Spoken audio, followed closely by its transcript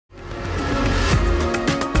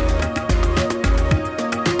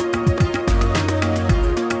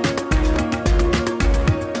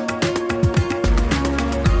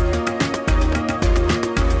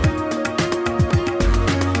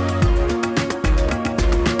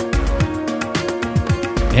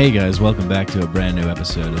Hey guys, welcome back to a brand new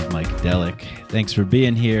episode of Micadelic. Thanks for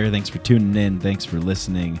being here. Thanks for tuning in. Thanks for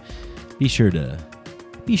listening. Be sure to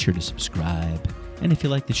subscribe. And if you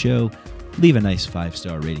like the show, leave a nice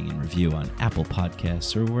 5-star rating and review on Apple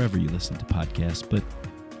Podcasts or wherever you listen to podcasts. But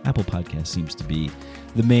Apple Podcasts seems to be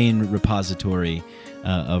the main repository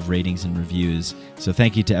of ratings and reviews. So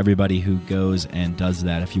thank you to everybody who goes and does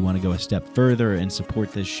that. If you want to go a step further and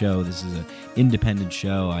support this show, this is an independent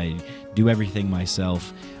show. I do everything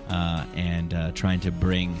myself and trying to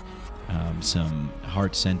bring some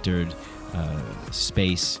heart-centered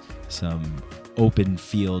space, some open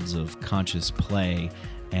fields of conscious play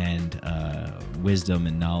and wisdom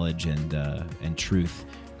and knowledge and truth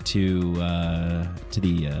to the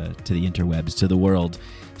interwebs, to the world.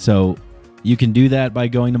 So you can do that by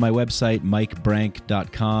going to my website,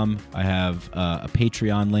 mikebrank.com. I have a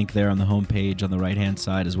Patreon link there on the homepage on the right-hand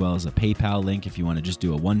side, as well as a PayPal link if you want to just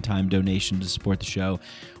do a one-time donation to support the show.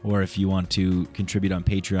 Or if you want to contribute on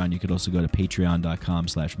Patreon, you could also go to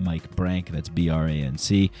patreon.com/mikebrank, that's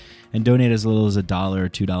BRANC, and donate as little as $1, $2,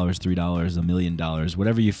 $3, $1 million,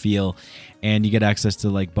 whatever you feel. And you get access to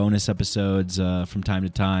like bonus episodes from time to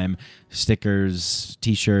time, stickers,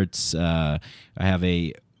 T-shirts. I have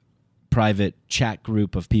a private chat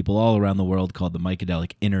group of people all around the world called the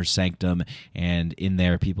Micadelic Inner Sanctum, and in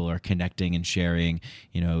there people are connecting and sharing,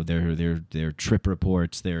 their trip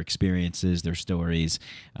reports, their experiences, their stories,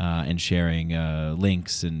 and sharing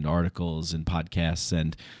links and articles and podcasts.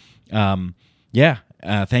 And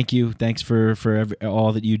thank you. Thanks for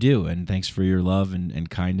all that you do, and thanks for your love and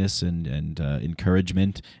kindness and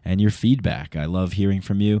encouragement and your feedback. I love hearing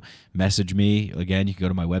from you. Message me. Again, you can go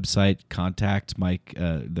to my website, contact Mike.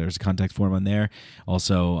 There's a contact form on there.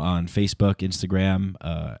 Also on Facebook, Instagram,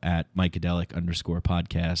 at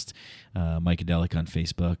Micadelic_podcast, Micadelic on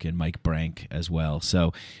Facebook, and Mike Brank as well.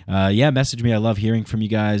 So, message me. I love hearing from you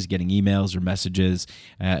guys, getting emails or messages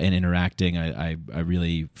and interacting. I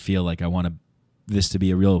really feel like I want this to be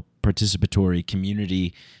a real participatory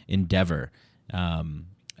community endeavor and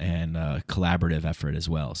collaborative effort as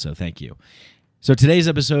well. So thank you. So today's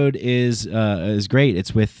episode is great.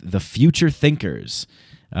 It's with the Future Thinkers,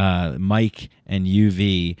 Mike and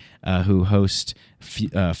UV, who host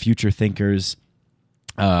Future Thinkers,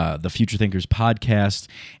 the Future Thinkers podcast,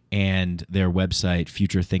 and their website,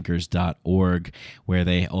 futurethinkers.org, where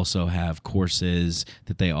they also have courses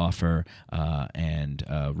that they offer,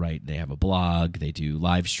 they have a blog, they do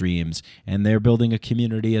live streams, and they're building a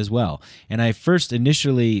community as well. And I first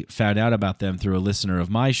initially found out about them through a listener of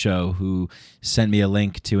my show who sent me a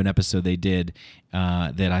link to an episode they did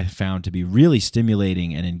that I found to be really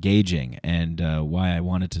stimulating and engaging, and why I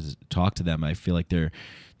wanted to talk to them. I feel like they're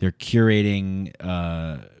curating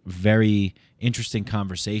very interesting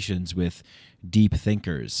conversations with deep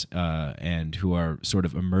thinkers and who are sort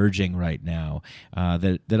of emerging right now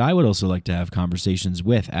that I would also like to have conversations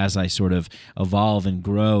with as I sort of evolve and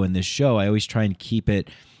grow in this show. I always try and keep it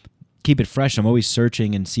fresh. I'm always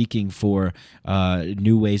searching and seeking for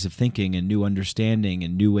new ways of thinking and new understanding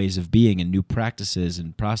and new ways of being and new practices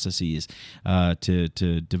and processes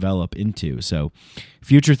to develop into. So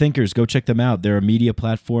Future Thinkers, go check them out. They're a media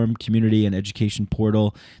platform, community, and education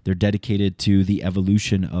portal. They're dedicated to the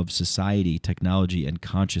evolution of society, technology, and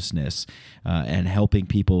consciousness, and helping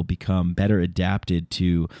people become better adapted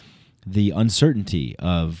to the uncertainty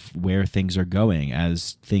of where things are going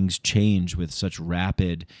as things change with such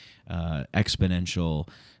rapid exponential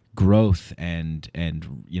growth and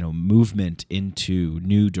movement into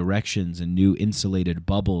new directions and new insulated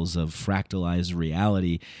bubbles of fractalized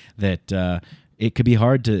reality that it could be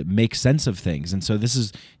hard to make sense of things. And so this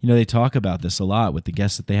is, they talk about this a lot with the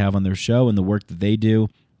guests that they have on their show and the work that they do,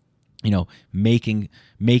 making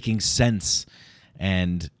sense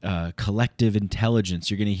and collective intelligence.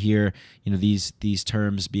 You're going to hear, these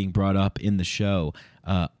terms being brought up in the show.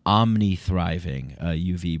 Omni-thriving,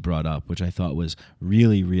 UV brought up, which I thought was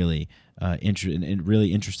really, really interesting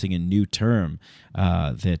and new term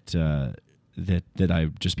that I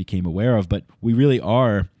just became aware of. But we really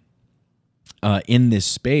are in this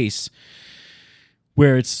space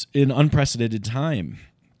where it's an unprecedented time.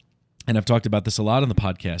 And I've talked about this a lot on the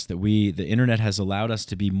podcast, that the internet has allowed us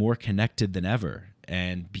to be more connected than ever.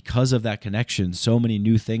 And because of that connection, so many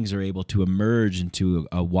new things are able to emerge into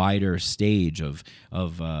a wider stage of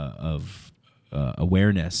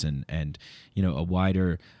awareness and a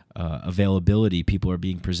wider availability. People are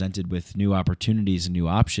being presented with new opportunities and new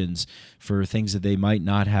options for things that they might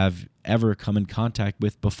not have ever come in contact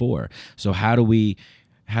with before. So how do we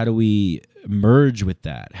merge with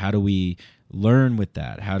that? How do we learn with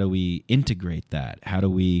that? How do we integrate that? How do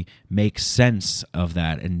we make sense of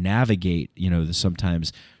that and navigate, the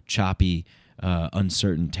sometimes choppy,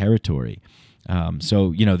 uncertain territory.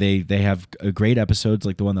 So, they have great episodes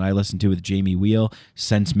like the one that I listened to with Jamie Wheel,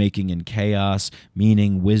 Sense Making in Chaos,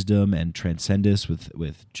 Meaning, Wisdom, and Transcendence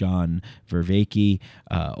with John Vervaeke,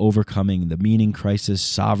 Overcoming the Meaning Crisis,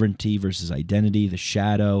 Sovereignty versus Identity, The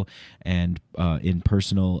Shadow, and in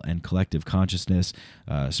Personal and Collective Consciousness,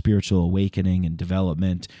 Spiritual Awakening and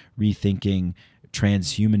Development, Rethinking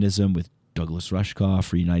Transhumanism with Douglas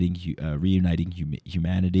Rushkoff, Reuniting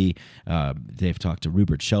Humanity. They've talked to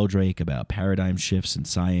Rupert Sheldrake about paradigm shifts in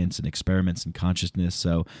science and experiments in consciousness.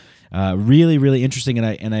 So, really, really interesting,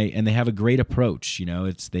 and they have a great approach.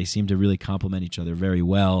 They seem to really complement each other very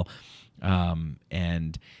well,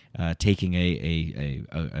 and taking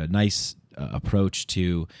a nice approach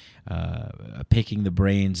to picking the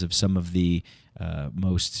brains of some of the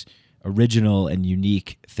most original and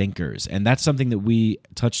unique thinkers. And that's something that we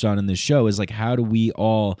touched on in this show, is like, how do we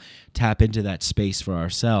all tap into that space for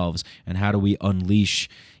ourselves, and how do we unleash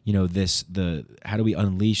how do we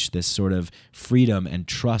unleash this sort of freedom and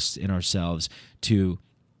trust in ourselves to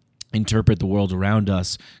interpret the world around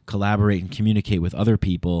us, collaborate and communicate with other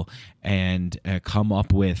people, and come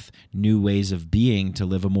up with new ways of being to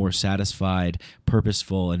live a more satisfied,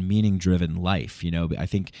 purposeful, and meaning-driven life. I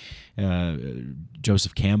think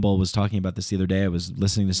Joseph Campbell was talking about this the other day. I was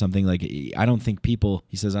listening to something like, I don't think people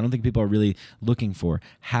are really looking for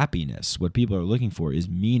happiness. What people are looking for is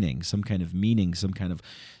meaning, some kind of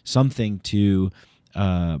something to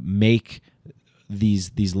make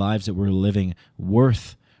these lives that we're living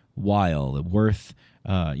worthwhile,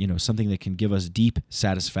 something that can give us deep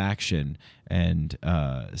satisfaction, and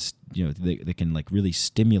that can like really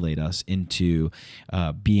stimulate us into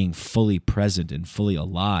being fully present and fully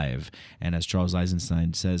alive. And as Charles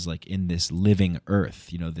Eisenstein says, like, in this living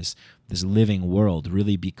earth, this living world,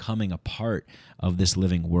 really becoming a part of this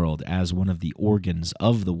living world as one of the organs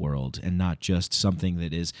of the world, and not just something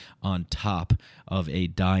that is on top of a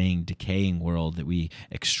dying, decaying world that we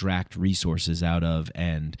extract resources out of,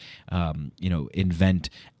 and invent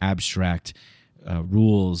abstract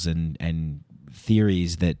rules and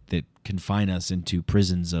theories that confine us into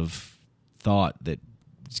prisons of thought that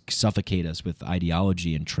suffocate us with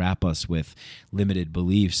ideology and trap us with limited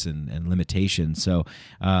beliefs and limitations. So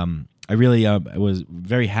I really was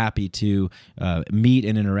very happy to meet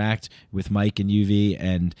and interact with Mike and UV,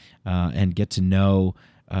 and get to know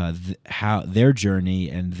how their journey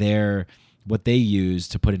and what they use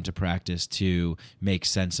to put into practice to make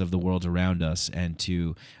sense of the world around us, and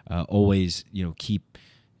to always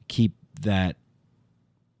keep that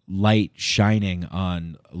light shining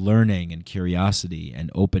on learning and curiosity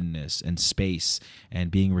and openness and space,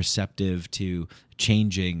 and being receptive to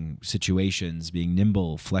changing situations, being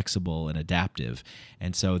nimble, flexible, and adaptive.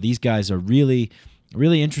 And so these guys are really,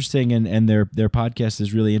 really interesting, and their podcast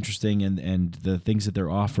is really interesting, and the things that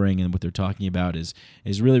they're offering and what they're talking about is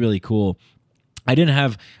really, really cool. I didn't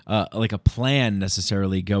have like a plan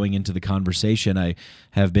necessarily going into the conversation. I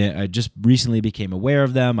just recently became aware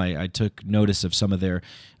of them. I took notice of some of their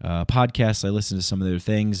podcasts. I listened to some of their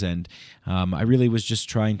things, and I really was just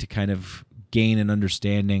trying to kind of gain an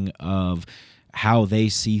understanding of how they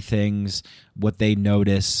see things, what they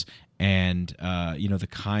notice, and the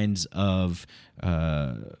kinds of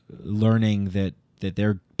learning that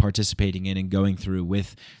they're participating in and going through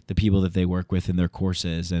with the people that they work with in their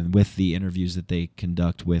courses, and with the interviews that they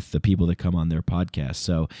conduct with the people that come on their podcast.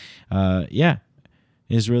 So,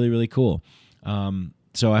 it's really, really cool.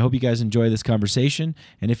 So I hope you guys enjoy this conversation,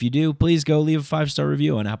 and if you do, please go leave a 5-star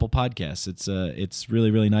review on Apple Podcasts. It's really,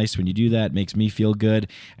 really nice when you do that. It makes me feel good,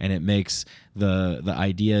 and it makes the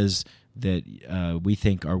ideas that we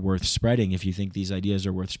think are worth spreading. If you think these ideas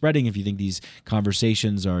are worth spreading, if you think these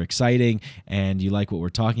conversations are exciting, and you like what we're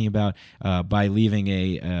talking about, by leaving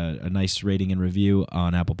a nice rating and review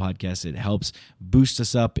on Apple Podcasts, it helps boost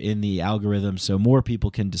us up in the algorithm, so more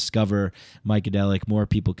people can discover Micadelic, more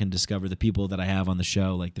people can discover the people that I have on the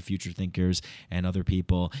show, like the Future Thinkers and other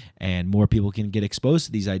people, and more people can get exposed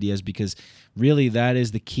to these ideas, because really that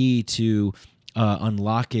is the key to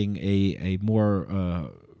unlocking a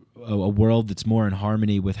more a world that's more in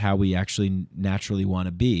harmony with how we actually naturally want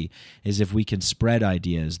to be, is if we can spread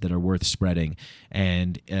ideas that are worth spreading,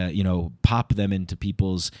 and pop them into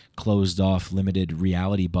people's closed off, limited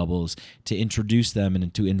reality bubbles, to introduce them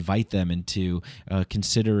and to invite them into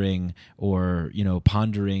considering or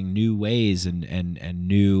pondering new ways and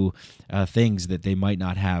new things that they might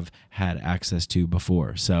not have had access to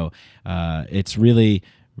before. So it's really,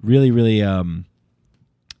 really, really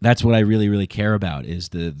that's what I really, really care about, is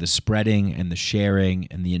the spreading and the sharing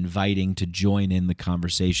and the inviting to join in the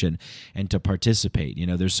conversation and to participate.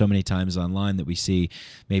 There's so many times online that we see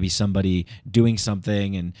maybe somebody doing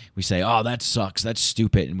something and we say, oh, that sucks, that's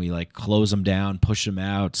stupid, and we like close them down, push them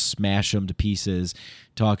out, smash them to pieces,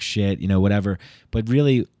 talk shit, whatever. But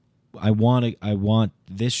really, I want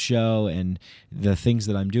this show and the things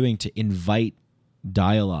that I'm doing to invite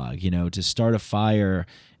dialogue, to start a fire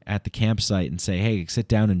at the campsite and say, hey, sit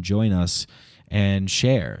down and join us and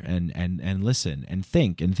share and listen and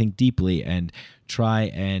think deeply and try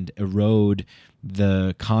and erode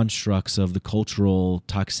the constructs of the cultural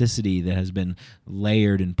toxicity that has been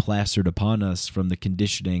layered and plastered upon us from the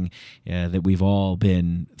conditioning that we've all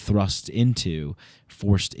been forced into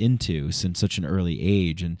since such an early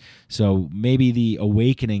age. And so maybe the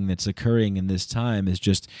awakening that's occurring in this time is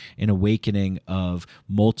just an awakening of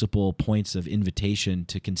multiple points of invitation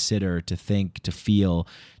to consider, to think, to feel,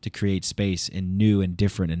 to create space in new and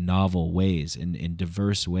different and novel ways, in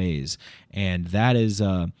diverse ways. And that is,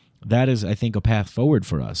 I think, a path forward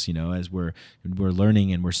for us, as we're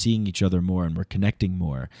learning and we're seeing each other more and we're connecting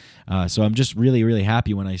more. So I'm just really, really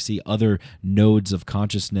happy when I see other nodes of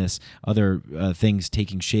consciousness, other things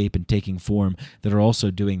taking shape and taking form that are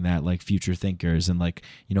also doing that, like Future Thinkers and like,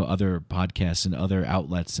 other podcasts and other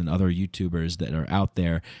outlets and other YouTubers that are out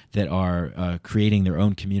there that are creating their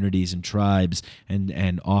own communities and tribes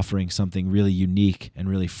and offering something really unique and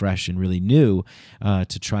really fresh and really new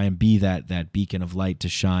to try and be that beacon of light to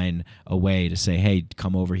shine a way to say, hey,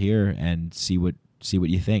 come over here and see what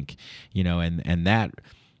you think, and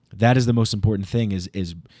that is the most important thing,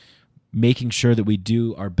 is making sure that we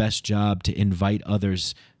do our best job to invite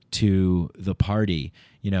others to the party,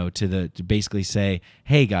 to basically say,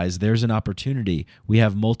 hey guys, there's an opportunity. We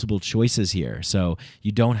have multiple choices here. So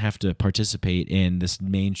you don't have to participate in this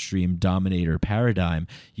mainstream dominator paradigm.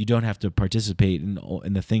 You don't have to participate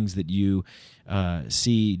in the things that you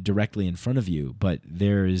see directly in front of you. But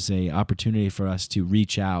there is an opportunity for us to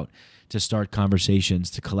reach out, to start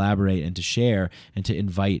conversations, to collaborate and to share and to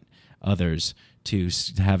invite others to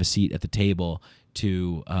have a seat at the table,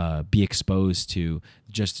 to be exposed to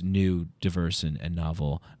just new, diverse, and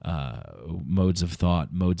novel modes of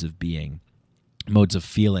thought, modes of being, modes of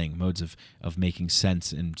feeling, modes of making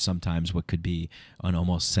sense in sometimes what could be an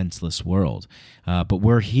almost senseless world. But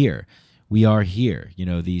we're here. We are here.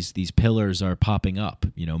 These pillars are popping up.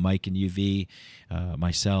 Mike and UV,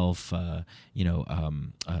 myself,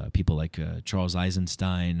 people like Charles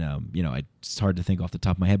Eisenstein. It's hard to think off the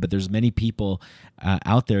top of my head, but there's many people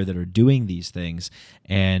out there that are doing these things,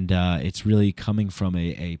 and it's really coming from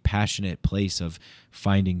a passionate place of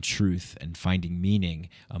finding truth and finding meaning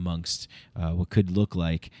amongst what could look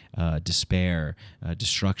like despair,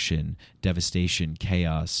 destruction, devastation,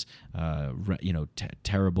 chaos, the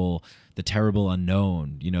terrible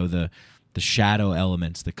unknown, the shadow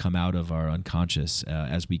elements that come out of our unconscious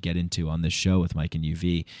as we get into on this show with Mike and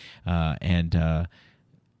UV, and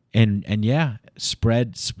yeah,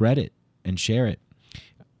 spread it and share it.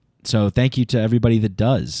 So thank you to everybody that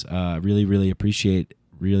does. Really appreciate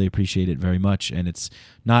it very much. And it's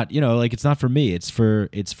not, it's not for me. It's for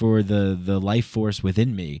the life force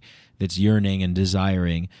within me that's yearning and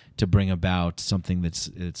desiring to bring about something that's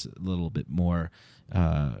a little bit more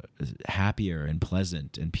happier and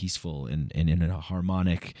pleasant and peaceful and in a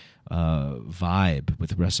harmonic vibe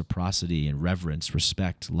with reciprocity and reverence,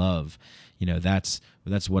 respect, love. That's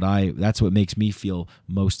what makes me feel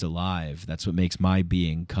most alive. That's what makes my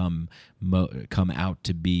being come out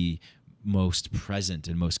to be most present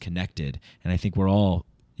and most connected. And I think we're all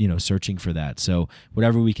searching for that. So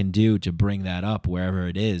whatever we can do to bring that up wherever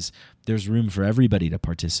it is, there's room for everybody to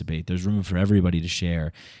participate. There's room for everybody to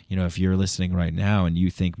share. If you're listening right now and you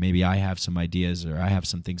think maybe I have some ideas or I have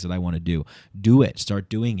some things that I want to do it. Start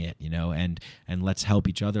doing it, and let's help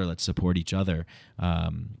each other. Let's support each other.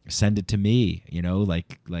 Send it to me,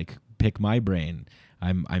 like pick my brain.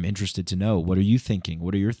 I'm interested to know, what are you thinking?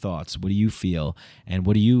 What are your thoughts? What do you feel? And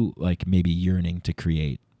what are you maybe yearning to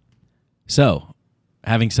create? So,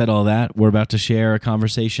 having said all that, we're about to share a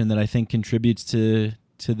conversation that I think contributes to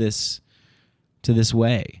this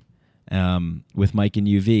way with Mike and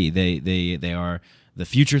UV. They are the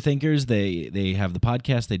Future Thinkers. They have the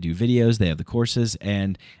podcast. They do videos. They have the courses,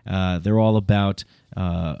 and they're all about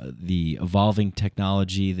the evolving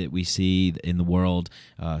technology that we see in the world,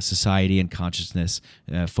 society and consciousness,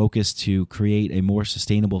 focused to create a more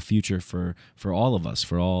sustainable future for all of us,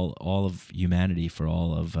 for all of humanity, for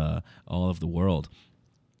all of the world.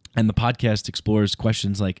 And the podcast explores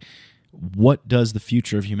questions like, what does the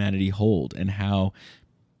future of humanity hold, and how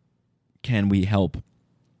can we help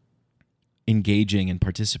engaging and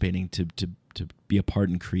participating to be a part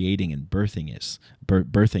in creating and birthing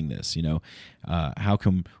this. How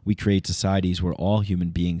can we create societies where all human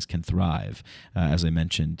beings can thrive? As I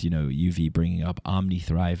mentioned, UV bringing up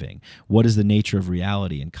omni-thriving. What is the nature of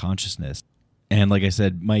reality and consciousness? And like I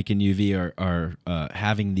said, Mike and UV are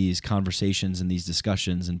having these conversations and these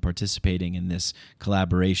discussions and participating in this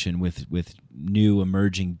collaboration with new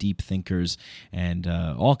emerging deep thinkers and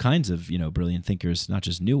all kinds of brilliant thinkers, not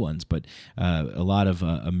just new ones, but a lot of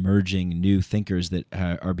emerging new thinkers that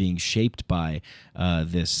are being shaped by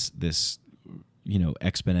this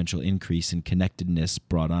exponential increase in connectedness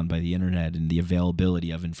brought on by the internet and the availability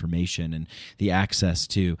of information and the access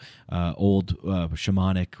to old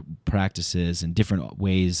shamanic practices and different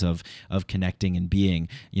ways of connecting and being,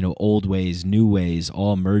 old ways, new ways,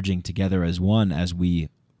 all merging together as one as we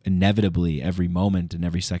inevitably every moment and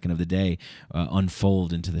every second of the day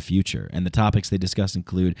unfold into the future. And the topics they discuss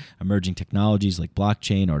include emerging technologies like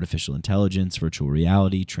blockchain, artificial intelligence, virtual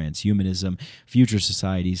reality, transhumanism, future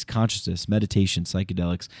societies, consciousness, meditation,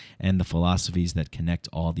 psychedelics, and the philosophies that connect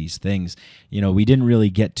all these things. We didn't really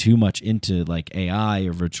get too much into like AI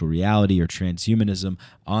or virtual reality or transhumanism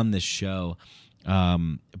on this show.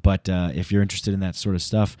 But if you're interested in that sort of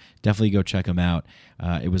stuff, definitely go check them out.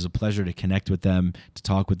 It was a pleasure to connect with them, to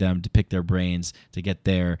talk with them, to pick their brains, to get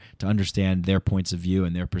there, to understand their points of view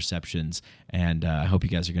and their perceptions. And I hope you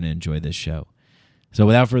guys are going to enjoy this show. So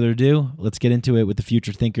without further ado, let's get into it with the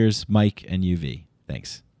future thinkers, Mike and UV.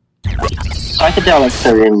 Thanks.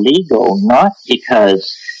 Psychedelics are illegal not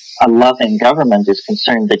because a loving government is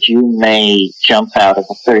concerned that you may jump out of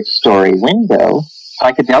a third-story window.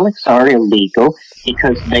 Psychedelics are illegal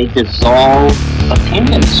because they dissolve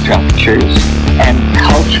opinion structures and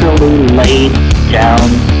culturally laid down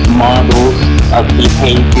models of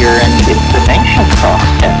behavior and information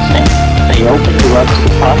processing. They open you up to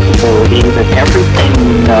the possibility that everything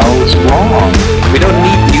you know is wrong. We don't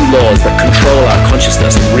need new laws that control our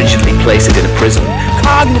consciousness and rigidly place it in a prison.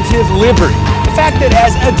 Cognitive liberty. The fact that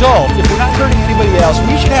as adults, if we're not hurting anybody else,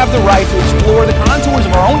 we should have the right to explore the contours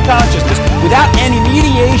of our own consciousness without any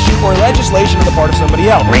mediation or legislation on the part of somebody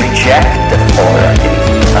else. Reject authority.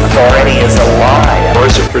 Authority is a lie.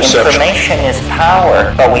 Words of perception. Information is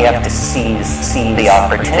power, but we have to seize the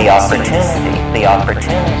opportunity. The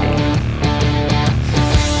opportunity.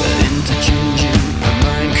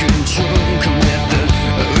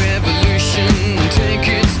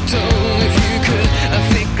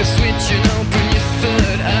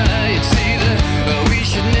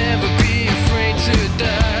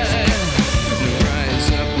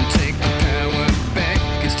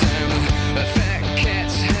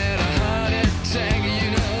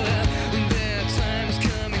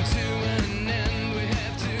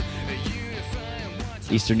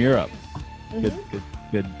 Eastern Europe.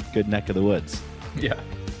 Good neck of the woods. Yeah.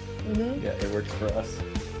 Mm-hmm. Yeah, it works for us.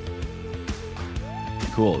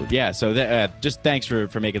 Cool. Yeah. So just thanks for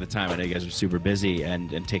making the time. I know you guys are super busy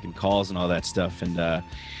and taking calls and all that stuff. And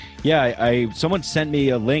I someone sent me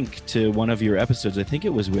a link to one of your episodes. I think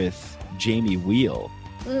it was with Jamie Wheel,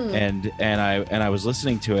 and I was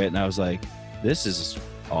listening to it and I was like, this is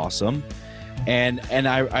awesome. And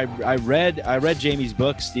I read Jamie's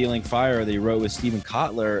book Stealing Fire that he wrote with Stephen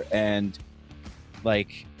Kotler, and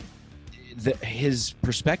like his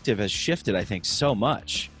perspective has shifted, I think, so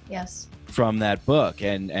much. Yes. From that book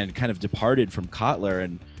and kind of departed from Kotler,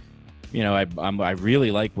 and I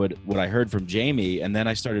really like what I heard from Jamie, and then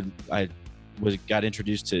I got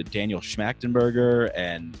introduced to Daniel Schmachtenberger,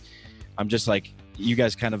 and I'm just like, you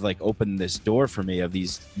guys kind of like opened this door for me of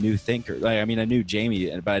these new thinkers. I mean, I knew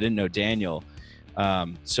Jamie, but I didn't know Daniel.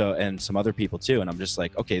 So, and some other people too. And I'm just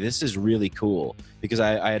like, okay, this is really cool, because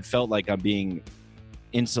I had felt like I'm being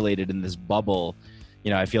insulated in this bubble.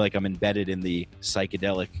 I feel like I'm embedded in the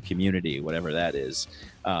psychedelic community, whatever that is.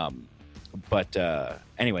 But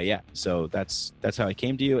anyway, yeah. So that's how I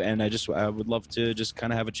came to you, and I would love to just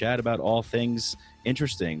kind of have a chat about all things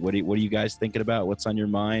interesting. What are you guys thinking about? What's on your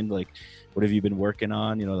mind? Like, what have you been working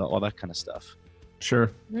on? All that kind of stuff.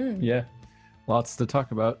 Sure. Yeah. Lots to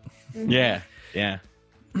talk about. Yeah.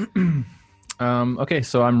 Okay,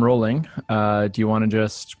 so I'm rolling. Do you want to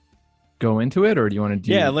just go into it, or do you want to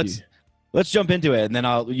do? Yeah, let's jump into it, and then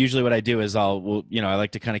usually what I do is I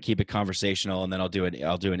like to kind of keep it conversational, and then I'll do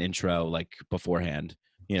an intro like beforehand,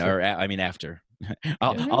 Sure. or after.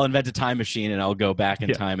 I'll invent a time machine and I'll go back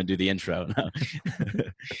in time and do the intro.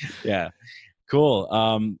 Yeah.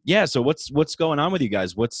 Cool. Yeah. So what's going on with you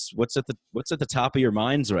guys? What's at the top of your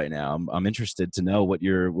minds right now? I'm interested to know what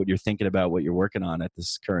you're thinking about, what you're working on at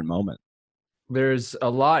this current moment. There's a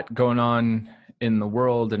lot going on in the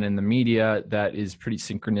world and in the media that is pretty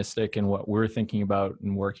synchronistic in what we're thinking about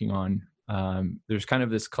and working on. There's kind of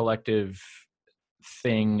this collective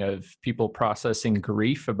thing of people processing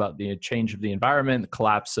grief about the change of the environment,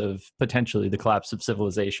 potentially the collapse of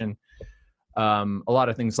civilization, a lot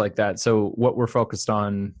of things like that. So what we're focused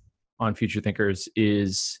on Future Thinkers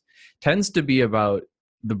tends to be about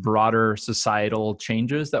the broader societal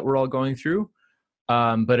changes that we're all going through.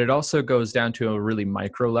 But it also goes down to a really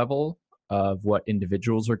micro level of what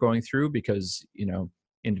individuals are going through, because,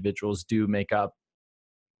 individuals do make up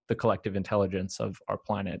the collective intelligence of our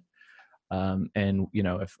planet. And,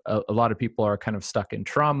 if a lot of people are kind of stuck in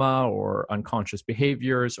trauma or unconscious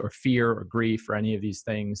behaviors or fear or grief or any of these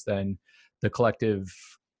things, then the collective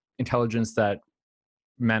intelligence that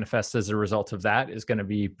manifests as a result of that is going to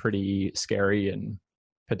be pretty scary and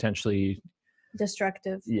potentially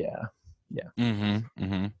destructive. Yeah.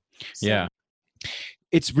 So, Yeah.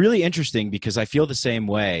 It's really interesting because I feel the same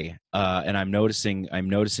way, and I'm noticing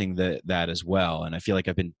that as well. And I feel like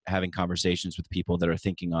I've been having conversations with people that are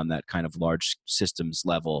thinking on that kind of large systems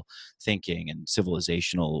level thinking and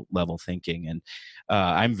civilizational level thinking, and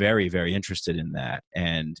I'm very, very interested in that.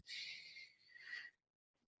 And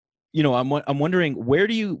I'm wondering, where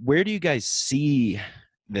do you guys see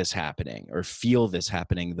this happening or feel this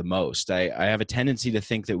happening the most? I have a tendency to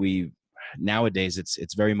think that nowadays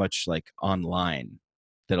it's very much like online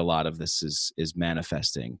that a lot of this is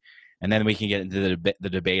manifesting. And then we can get into the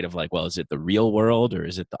debate of like, well, is it the real world or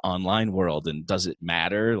is it the online world? And does it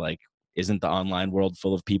matter? Like, isn't the online world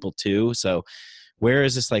full of people too? So where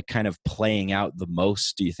is this like kind of playing out the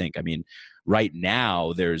most, do you think? I mean, right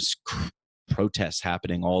now there's protests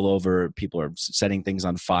happening all over. People are setting things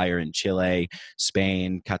on fire in Chile,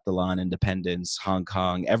 Spain, Catalan independence, Hong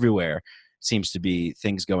Kong, everywhere seems to be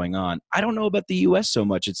things going on. I don't know about the US so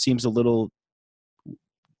much. It seems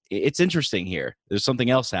it's interesting here. There's something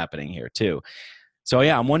else happening here too. So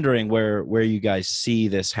yeah, I'm wondering where you guys see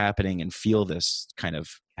this happening and feel this kind of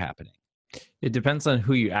happening. It depends on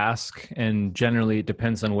who you ask, and generally it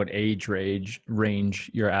depends on what age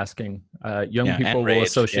range you're asking. Young people will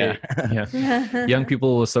associate young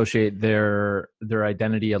people will associate their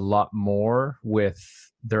identity a lot more with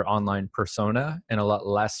their online persona and a lot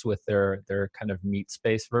less with their kind of meat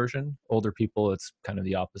space version. Older people, it's kind of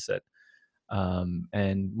the opposite.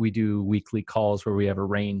 And we do weekly calls where we have a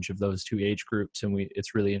range of those two age groups, and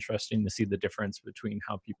it's really interesting to see the difference between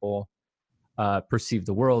how people perceive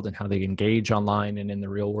the world and how they engage online and in the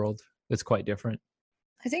real world. It's quite different.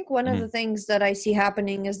 I think one of the things that I see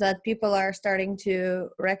happening is that people are starting to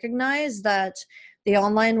recognize that the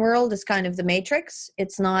online world is kind of the matrix.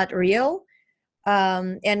 It's not real.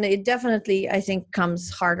 And it definitely, I think,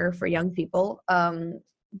 comes harder for young people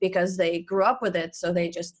because they grew up with it. So they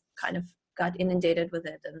just kind of got inundated with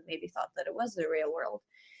it and maybe thought that it was the real world.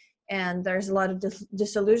 And there's a lot of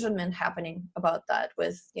disillusionment happening about that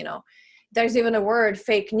with, there's even a word,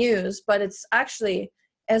 fake news, but it's actually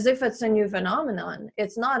as if it's a new phenomenon.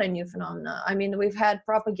 It's not a new phenomenon. I mean, we've had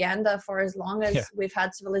propaganda for as long as we've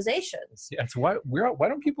had civilizations. Yeah, so why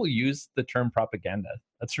don't people use the term propaganda?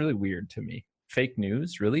 That's really weird to me. Fake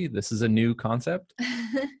news, really? This is a new concept?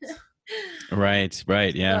 Right,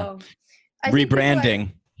 yeah. So,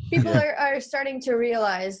 rebranding. People are starting to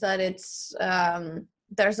realize that it's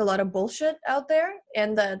there's a lot of bullshit out there,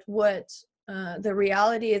 and that what the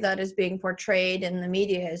reality that is being portrayed in the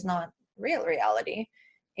media is not real reality.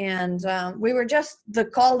 And the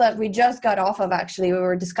call that we just got off of, actually, we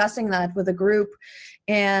were discussing that with a group,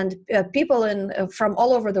 and people from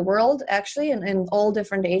all over the world, actually, in all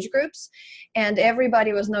different age groups. And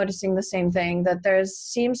everybody was noticing the same thing, that there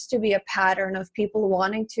seems to be a pattern of people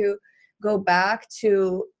wanting to go back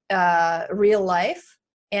to real life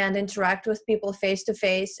and interact with people face to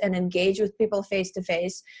face and engage with people face to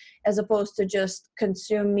face, as opposed to just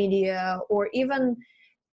consume media, or even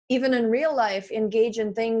in real life engage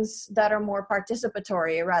in things that are more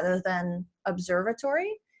participatory rather than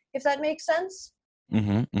observatory, if that makes sense.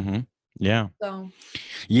 Yeah. So,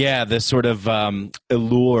 yeah, this sort of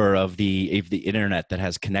allure of the internet that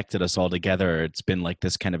has connected us all together. It's been like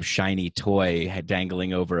this kind of shiny toy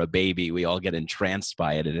dangling over a baby. We all get entranced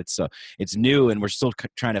by it, and it's new, and we're still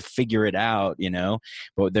trying to figure it out,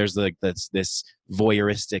 But there's like this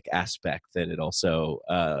voyeuristic aspect that it also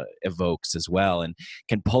evokes as well, and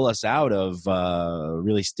can pull us out of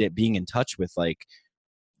really being in touch with, like,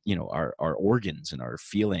 our organs and our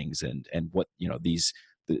feelings and what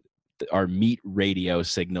our meat radio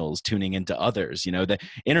signals tuning into others. The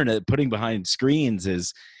internet putting behind screens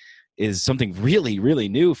is is something really, really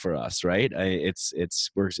new for us, right?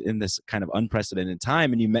 We're in this kind of unprecedented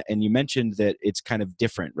time, and you mentioned that it's kind of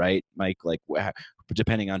different, right, Mike? Like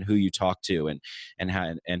depending on who you talk to and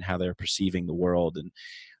how they're perceiving the world,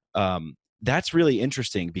 and that's really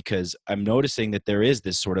interesting because I'm noticing that there is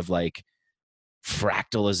this sort of like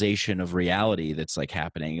fractalization of reality that's like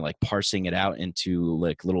happening, like parsing it out into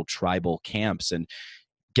like little tribal camps and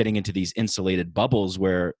getting into these insulated bubbles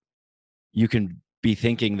where you can be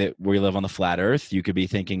thinking that we live on the flat earth. You could be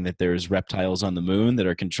thinking that there's reptiles on the moon that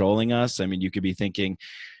are controlling us. I mean, you could be thinking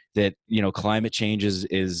that, climate change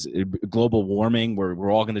is global warming, where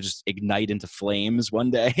we're all going to just ignite into flames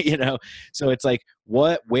one day, So it's like,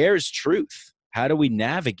 where's truth? How do we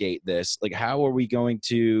navigate this? Like, how are we going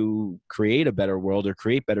to create a better world or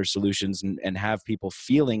create better solutions and have people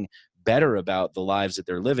feeling better about the lives that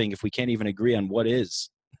they're living if we can't even agree on what is?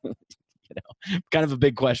 Kind of a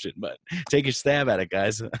big question, but take a stab at it,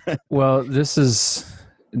 guys. Well, this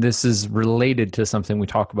is related to something we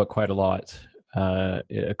talk about quite a lot,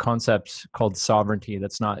 a concept called sovereignty.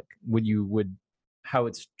 That's not how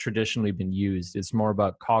it's traditionally been used. It's more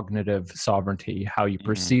about cognitive sovereignty, how you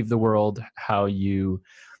perceive the world, how you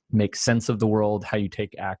make sense of the world, how you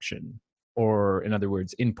take action, or in other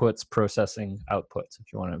words, inputs, processing, outputs, if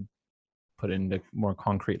you want to put it into more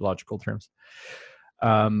concrete logical terms.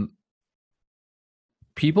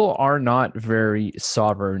 People are not very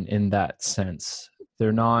sovereign in that sense.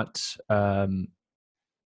 They're not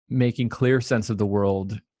making clear sense of the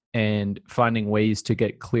world and finding ways to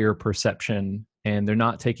get clear perception, and they're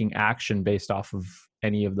not taking action based off of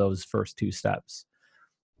any of those first two steps.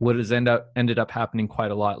 What has ended up happening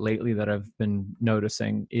quite a lot lately that I've been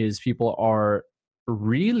noticing is people are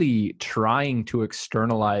really trying to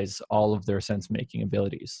externalize all of their sense-making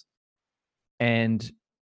abilities. And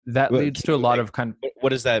that leads to a lot of kind of... What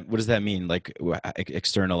does that mean? Like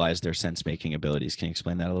externalize their sense-making abilities? Can you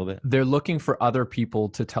explain that a little bit? They're looking for other people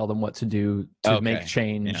to tell them what to do, to make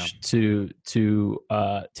change, to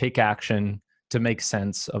take action, to make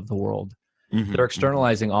sense of the world. They're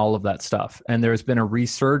externalizing all of that stuff. And there's been a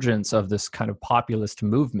resurgence of this kind of populist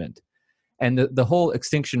movement. And the whole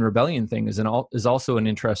Extinction Rebellion thing is also an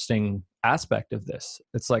interesting aspect of this.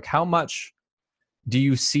 It's like, how much do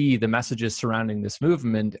you see the messages surrounding this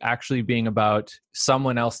movement actually being about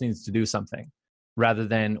someone else needs to do something rather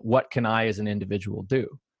than what can I as an individual do?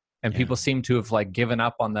 And people seem to have like given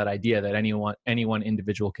up on that idea that any one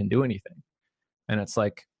individual can do anything. And it's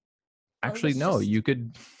like, actually, no, you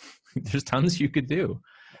could, there's tons you could do,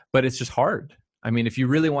 but it's just hard. I mean, if you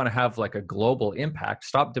really want to have like a global impact,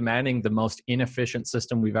 stop demanding the most inefficient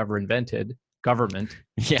system we've ever invented, government,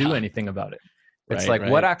 do anything about it. It's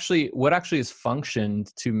what actually has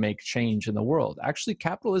functioned to make change in the world. Actually,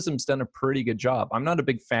 capitalism's done a pretty good job. I'm not a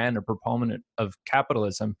big fan or proponent of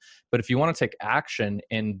capitalism, but if you want to take action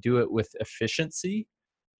and do it with efficiency,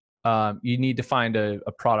 you need to find a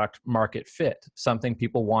product market fit, something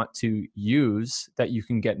people want to use that you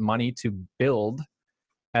can get money to build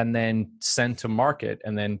and then send to market,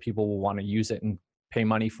 and then people will want to use it and pay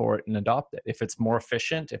money for it and adopt it. If it's more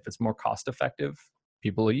efficient, if it's more cost effective,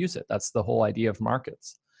 people will use it. That's the whole idea of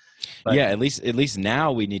markets. But at least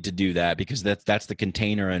now we need to do that, because that's the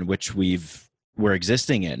container in which we're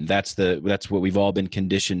existing in. That's what we've all been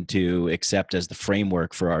conditioned to accept as the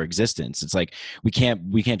framework for our existence. It's like we can't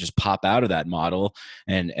just pop out of that model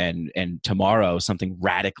and tomorrow something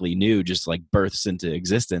radically new just like births into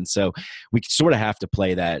existence. So we sort of have to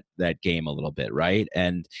play that game a little bit, right?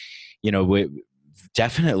 And we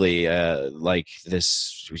definitely like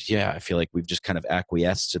this, I feel like we've just kind of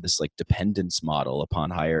acquiesced to this like dependence model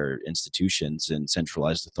upon higher institutions and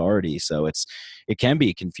centralized authority. So it can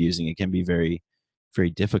be confusing. It can be very, very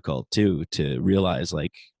difficult too to realize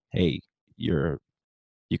like, hey, you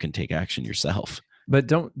can take action yourself. But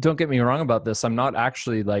don't get me wrong about this. I'm not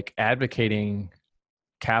actually like advocating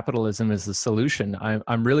capitalism is the solution.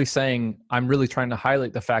 I'm really trying to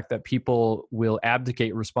highlight the fact that people will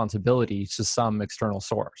abdicate responsibility to some external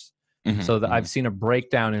source. So that I've seen a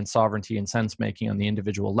breakdown in sovereignty and sense making on the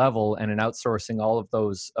individual level, and an outsourcing all of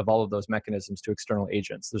those mechanisms to external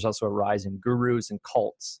agents. There's also a rise in gurus and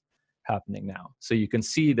cults happening now. So you can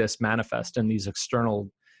see this manifest in these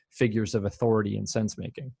external figures of authority and sense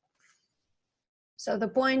making. So the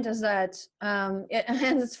point is that, and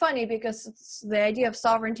it's funny because the idea of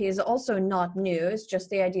sovereignty is also not new. It's just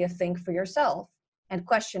the idea of think for yourself and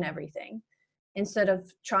question everything, instead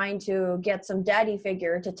of trying to get some daddy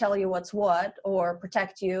figure to tell you what's what, or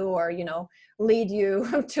protect you, or, lead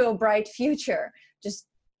you to a bright future. Just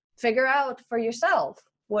figure out for yourself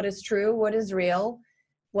what is true, what is real,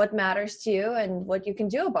 what matters to you, and what you can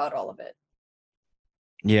do about all of it.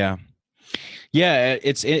 Yeah. Yeah.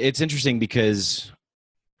 It's interesting because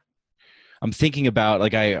I'm thinking about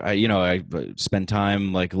like I spend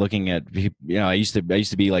time like looking at I used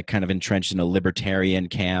to be like kind of entrenched in a libertarian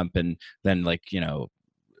camp, and then like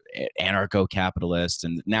anarcho-capitalist,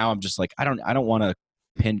 and now I'm just like I don't want to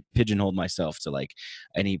pigeonhole myself to like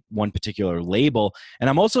any one particular label. And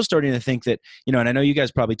I'm also starting to think that and I know you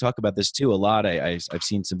guys probably talk about this too a lot. I've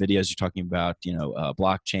seen some videos you're talking about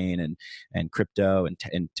blockchain and crypto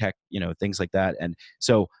and tech, things like that. And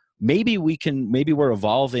so maybe we're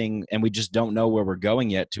evolving and we just don't know where we're going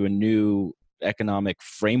yet to a new economic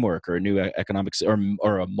framework or a new economics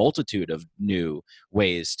or a multitude of new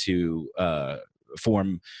ways to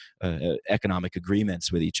form economic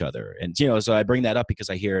agreements with each other. And so I bring that up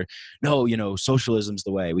because I hear no, socialism's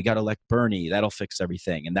the way, we got to elect Bernie, that'll fix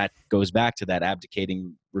everything. And that goes back to that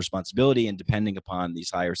abdicating responsibility and depending upon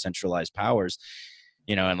these higher centralized powers.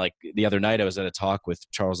 And like the other night I was at a talk with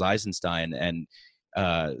Charles Eisenstein, and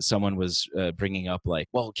someone was bringing up like,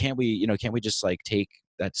 well, can't we just like take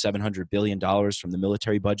that $700 billion from the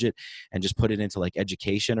military budget and just put it into like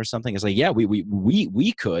education or something? It's like, yeah,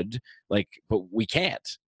 we could, like, but we can't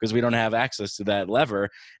because we don't have access to that lever.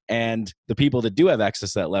 And the people that do have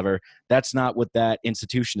access to that lever, that's not what that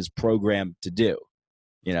institution is programmed to do.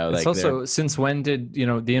 It's like also, since when did,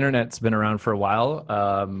 the internet's been around for a while.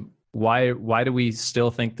 Why do we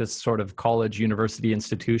still think this sort of college university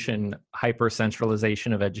institution hyper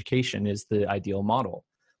centralization of education is the ideal model?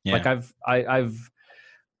 Yeah. Like I've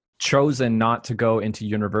chosen not to go into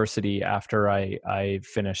university after I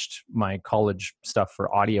finished my college stuff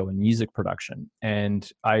for audio and music production, and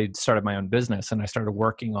I started my own business and I started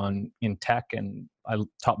working in tech, and I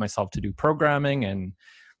taught myself to do programming and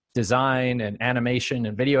design and animation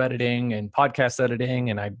and video editing and podcast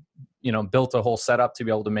editing, and I built a whole setup to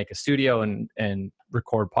be able to make a studio and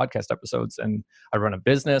record podcast episodes. And I run a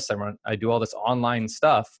business. I do all this online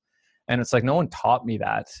stuff. And it's like, no one taught me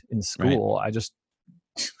that in school. Right. I just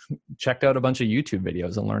checked out a bunch of YouTube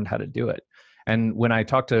videos and learned how to do it. And when I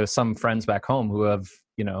talk to some friends back home who have,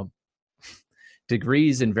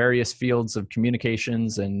 degrees in various fields of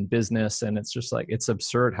communications and business, and it's just like, it's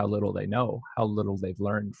absurd how little they know, how little they've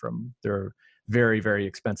learned from their very, very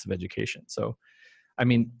expensive education. So, I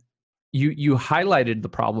mean, you highlighted the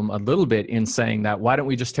problem a little bit in saying that why don't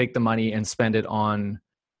we just take the money and spend it on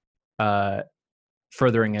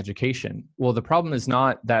furthering education? Well, the problem is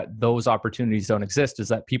not that those opportunities don't exist, is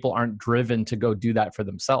that people aren't driven to go do that for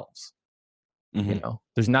themselves. Mm-hmm.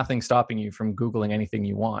 There's nothing stopping you from Googling anything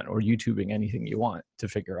you want or YouTubing anything you want to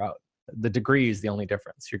figure out. The degree is the only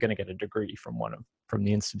difference. You're going to get a degree from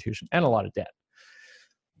the institution, and a lot of debt.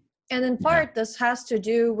 And in part, this has to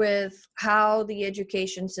do with how the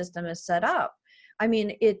education system is set up. I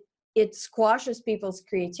mean, it squashes people's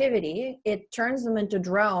creativity. It turns them into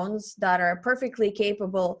drones that are perfectly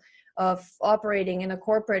capable of operating in a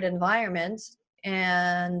corporate environment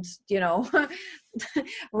and,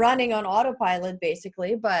 running on autopilot,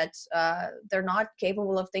 basically, but they're not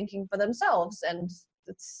capable of thinking for themselves. And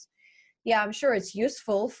I'm sure it's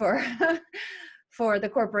useful for for the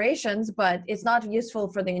corporations, but it's not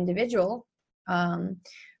useful for the individual.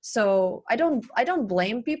 So I don't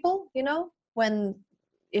blame people,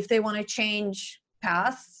 if they want to change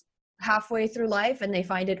paths halfway through life and they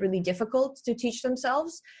find it really difficult to teach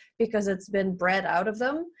themselves because it's been bred out of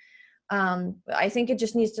them. I think it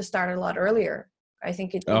just needs to start a lot earlier. I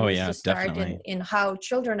think it needs to start in how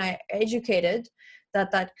children are educated,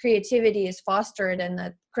 that creativity is fostered and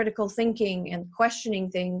that critical thinking and questioning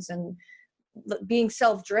things and being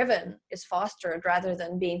self-driven is fostered rather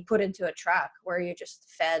than being put into a track where you're just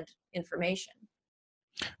fed information.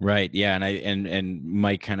 Right. Yeah. And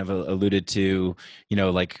Mike kind of alluded to,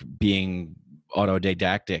 like being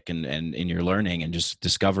autodidactic and in your learning and just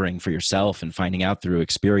discovering for yourself and finding out through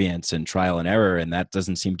experience and trial and error. And that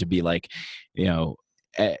doesn't seem to be like,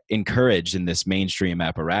 encouraged in this mainstream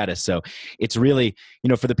apparatus. So it's really,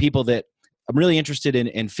 for the people that I'm really interested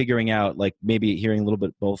in figuring out, like maybe hearing a little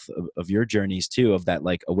bit both of your journeys too, of that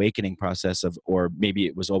like awakening process or maybe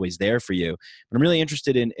it was always there for you, but I'm really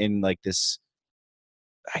interested in like this,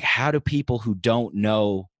 like, how do people who don't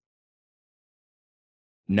know?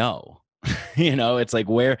 It's like,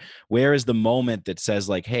 where is the moment that says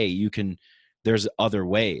like, hey, there's other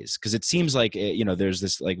ways? Because it seems like, there's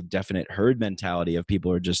this like definite herd mentality of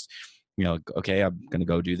people are just, okay, I'm going to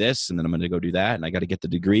go do this and then I'm going to go do that. And I got to get the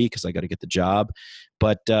degree because I got to get the job.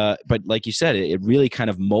 But like you said, it really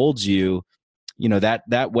kind of molds you,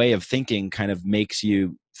 that way of thinking kind of makes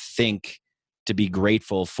you think to be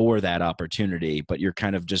grateful for that opportunity, but you're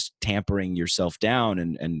kind of just tampering yourself down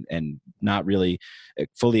and not really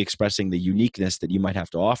fully expressing the uniqueness that you might have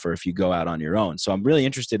to offer if you go out on your own. So I'm really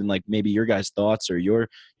interested in like maybe your guys' thoughts or your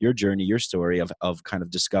journey, your story of kind of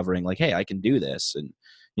discovering like, hey, I can do this, and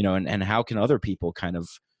and how can other people kind of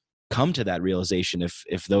come to that realization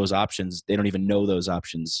if those options, they don't even know those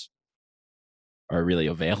options are really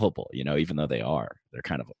available, even though they're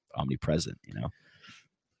kind of omnipresent.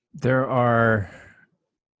 There are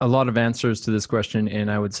a lot of answers to this question in,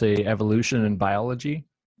 I would say, evolution and biology,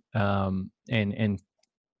 and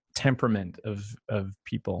temperament of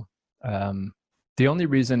people. The only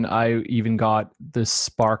reason I even got this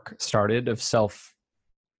spark started of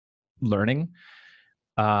self-learning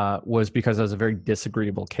was because I was a very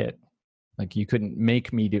disagreeable kid. Like, you couldn't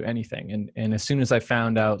make me do anything. And as soon as I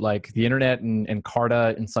found out like the internet and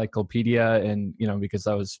Carta encyclopedia, and because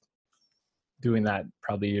I was doing that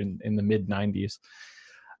probably in the mid 90s,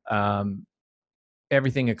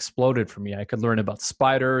 everything exploded for me. I could learn about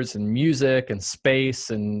spiders and music and space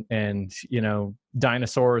and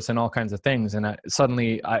dinosaurs and all kinds of things. And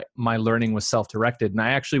suddenly my learning was self-directed, and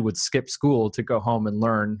I actually would skip school to go home and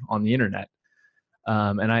learn on the internet.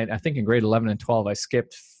 And I think in grade 11 and 12, I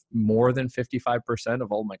skipped more than 55%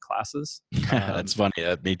 of all my classes. That's funny.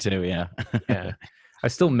 Me too. Yeah. Yeah. I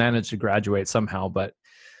still managed to graduate somehow, but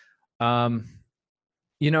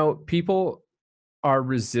people are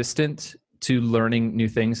resistant to learning new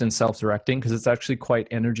things and self-directing because it's actually quite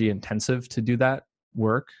energy intensive to do that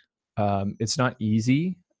work. It's not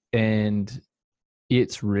easy, and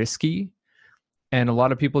it's risky. And a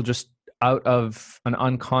lot of people, just out of an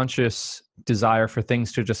unconscious desire for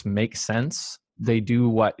things to just make sense, they do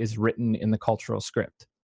what is written in the cultural script,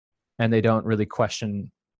 and they don't really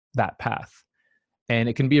question that path. And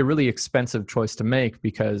it can be a really expensive choice to make,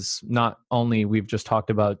 because not only we've just talked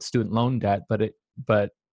about student loan debt, but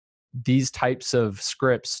these types of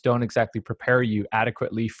scripts don't exactly prepare you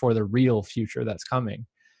adequately for the real future that's coming.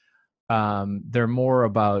 They're more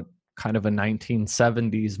about kind of a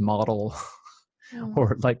 1970s model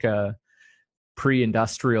or like a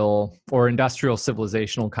pre-industrial or industrial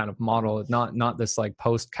civilizational kind of model, not this like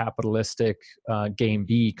post-capitalistic game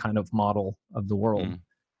B kind of model of the world.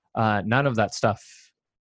 None of that stuff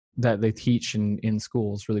that they teach in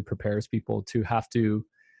schools really prepares people to have to,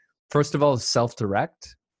 first of all,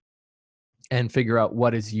 self-direct and figure out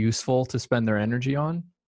what is useful to spend their energy on.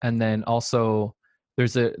 And then also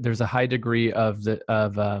there's a high degree of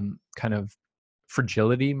kind of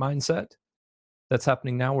fragility mindset that's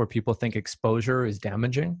happening now, where people think exposure is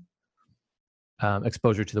damaging.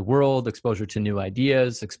 Exposure to the world, exposure to new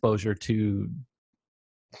ideas, exposure to,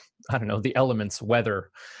 I don't know, the elements,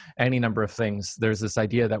 weather, any number of things. There's this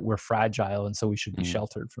idea that we're fragile, and so we should be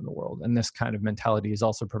sheltered from the world. And this kind of mentality is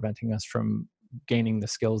also preventing us from gaining the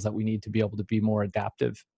skills that we need to be able to be more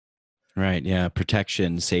adaptive. Right. Yeah.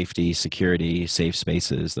 Protection, safety, security, safe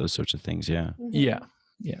spaces, those sorts of things. Yeah. Yeah.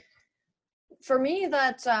 Yeah. For me,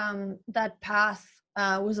 that path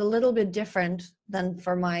was a little bit different than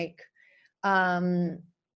for Mike.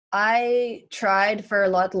 I tried for a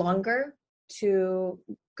lot longer to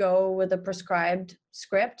go with a prescribed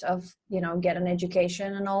script of, get an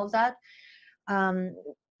education and all of that.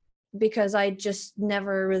 Because I just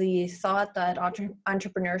never really thought that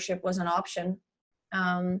entrepreneurship was an option.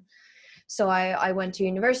 So I went to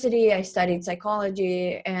university, I studied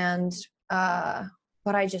psychology, and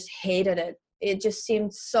but I just hated it. It just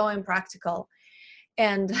seemed so impractical.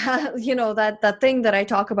 And, that thing that I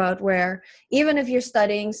talk about, where even if you're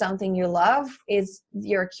studying something you love, is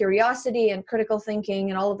your curiosity and critical thinking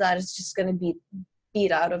and all of that is just going to be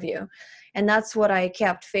beat out of you. And that's what I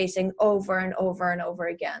kept facing over and over and over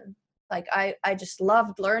again. Like, I just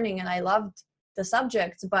loved learning and I loved the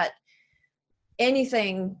subjects, but any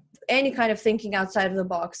kind of thinking outside of the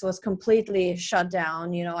box was completely shut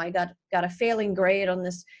down. I got a failing grade on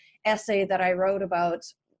this essay that I wrote about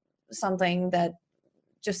something that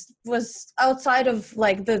just was outside of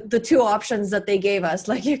like the two options that they gave us.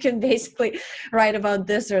 Like, you can basically write about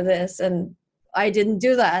this or this. And I didn't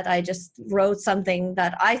do that. I just wrote something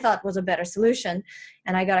that I thought was a better solution,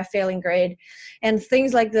 and I got a failing grade. And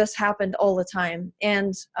things like this happened all the time.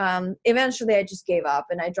 And eventually I just gave up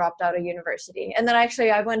and I dropped out of university. And then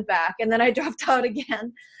I went back, and then I dropped out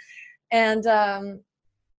again. And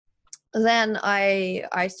then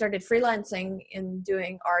I started freelancing and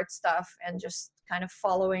doing art stuff and just kind of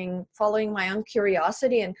following my own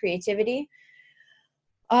curiosity and creativity.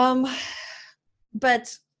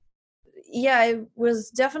 But yeah, it was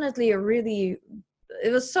definitely it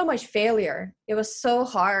was so much failure. It was so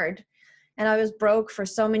hard, and I was broke for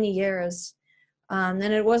so many years. And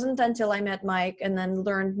it wasn't until I met Mike and then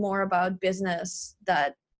learned more about business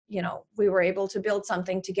that, we were able to build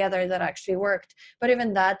something together that actually worked. But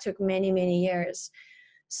even that took many, many years.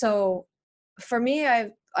 So for me,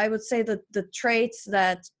 I would say that the traits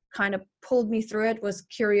that kind of pulled me through it was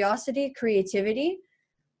curiosity, creativity,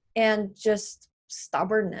 and just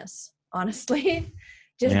stubbornness, honestly.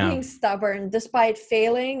 Just being stubborn despite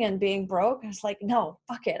failing and being broke. I was like, no,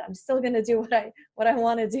 fuck it. I'm still going to do what I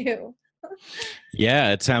want to do.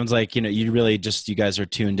 Yeah, it sounds like, you really you guys are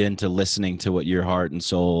tuned in to listening to what your heart and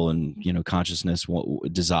soul and, consciousness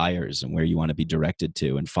desires and where you want to be directed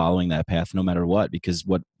to, and following that path no matter what, because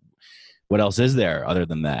what else is there other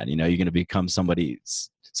than that? You're going to become somebody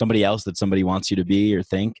else that somebody wants you to be or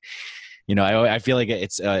think. I feel like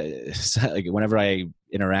it's like whenever I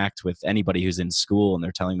interact with anybody who's in school and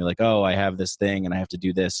they're telling me like, oh, I have this thing and I have to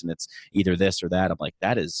do this and it's either this or that, I'm like,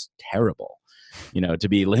 that is terrible. To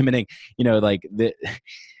be limiting, like the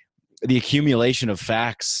accumulation of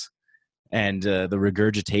facts and the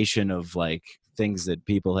regurgitation of like things that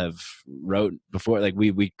people have wrote before. Like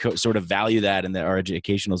we sort of value that in our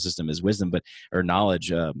educational system as wisdom, or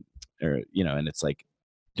knowledge, and it's like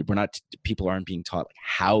people aren't being taught like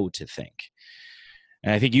how to think.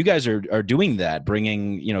 And I think you guys are doing that,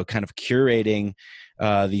 bringing, kind of curating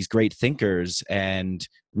these great thinkers and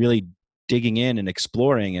really digging in and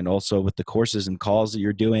exploring, and also with the courses and calls that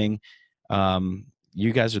you're doing.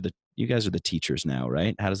 You guys are the teachers now,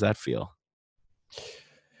 right? How does that feel?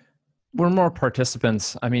 We're more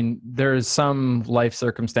participants. I mean, there's some life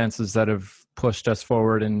circumstances that have pushed us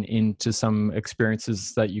forward and into some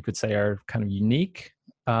experiences that you could say are kind of unique.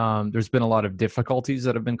 There's been a lot of difficulties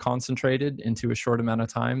that have been concentrated into a short amount of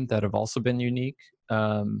time that have also been unique.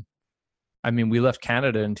 We left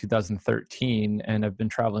Canada in 2013 and have been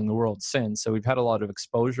traveling the world since. So we've had a lot of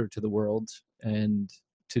exposure to the world and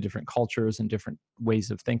to different cultures and different ways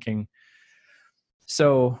of thinking.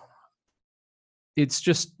 So it's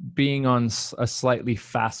just being on a slightly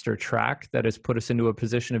faster track that has put us into a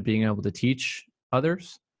position of being able to teach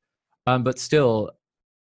others. But still,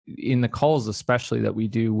 in the calls especially that we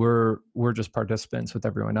do, we're just participants with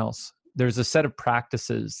everyone else. There's a set of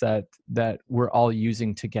practices that we're all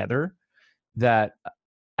using together that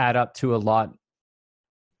add up to a lot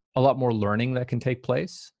more learning that can take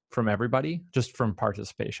place from everybody, just from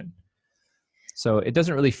participation. So it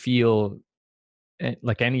doesn't really feel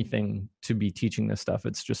like anything to be teaching this stuff.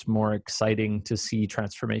 It's just more exciting to see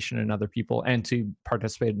transformation in other people and to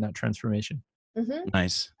participate in that transformation. Mm-hmm.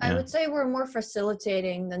 Nice. Yeah. I would say we're more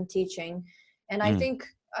facilitating than teaching. And I think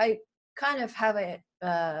I kind of have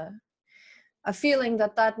a feeling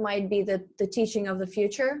that might be the teaching of the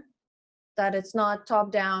future. That it's not top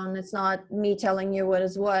down, it's not me telling you what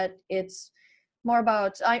is what, it's more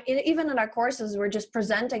about, even in our courses, we're just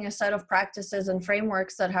presenting a set of practices and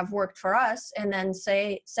frameworks that have worked for us, and then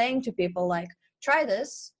saying to people like, try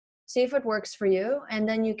this, see if it works for you, and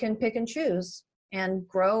then you can pick and choose and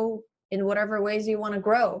grow in whatever ways you want to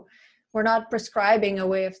grow. We're not prescribing a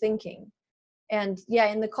way of thinking. And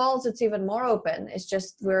in the calls, it's even more open. It's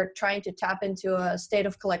just we're trying to tap into a state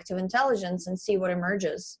of collective intelligence and see what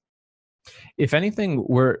emerges. If anything,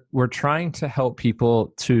 we're trying to help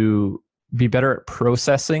people to be better at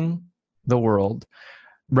processing the world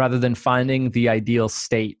rather than finding the ideal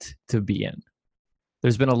state to be in.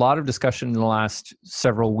 There's been a lot of discussion in the last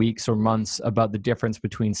several weeks or months about the difference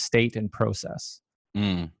between state and process.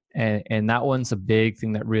 And that one's a big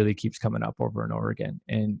thing that really keeps coming up over and over again.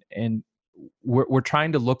 And we're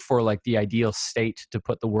trying to look for like the ideal state to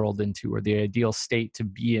put the world into, or the ideal state to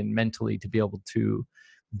be in mentally to be able to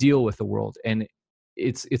deal with the world. And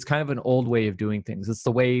it's kind of an old way of doing things. It's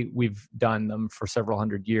the way we've done them for several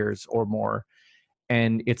hundred years or more.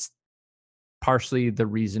 And it's partially the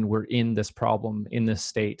reason we're in this problem, in this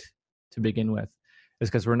state to begin with, is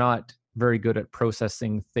because we're not very good at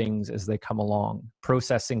processing things as they come along,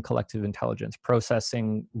 processing collective intelligence,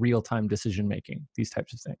 processing real-time decision-making, these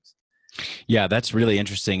types of things. Yeah, that's really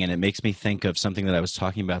interesting. And it makes me think of something that I was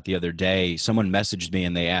talking about the other day. Someone messaged me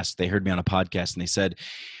and they heard me on a podcast and they said,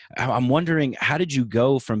 I'm wondering, how did you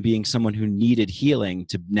go from being someone who needed healing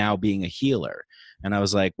to now being a healer? And I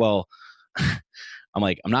was like, well,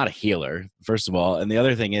 I'm not a healer, first of all. And the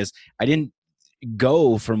other thing is, I didn't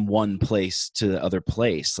go from one place to the other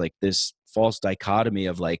place. Like this false dichotomy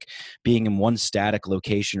of like being in one static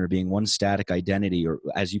location or being one static identity, or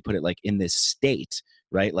as you put it, like in this state,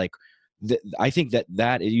 right? Like, I think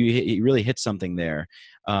that you really hit something there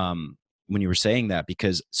when you were saying that,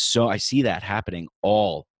 because I see that happening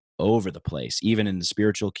all over the place, even in the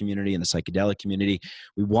spiritual community and the psychedelic community.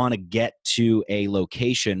 We want to get to a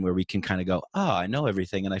location where we can kind of go, oh, I know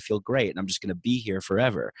everything and I feel great and I'm just going to be here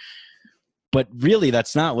forever. But really,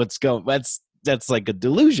 that's not what's going. That's like a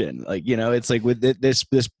delusion. Like, you know, it's like with this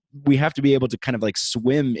we have to be able to kind of like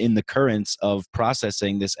swim in the currents of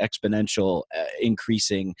processing this exponential,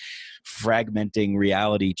 increasing, fragmenting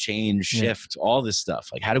reality, change, shift, all this stuff.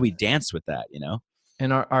 Like, how do we dance with that? You know.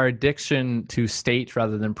 And our addiction to state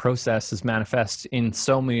rather than process is manifest in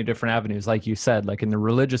so many different avenues. Like you said, like in the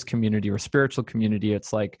religious community or spiritual community,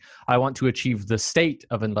 it's like, I want to achieve the state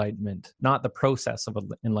of enlightenment, not the process of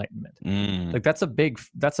enlightenment. Like that's a big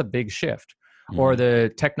shift. Or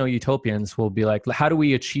the techno-utopians will be like, how do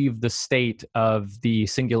we achieve the state of the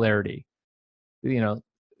singularity? You know,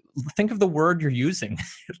 think of the word you're using.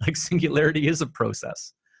 Like singularity is a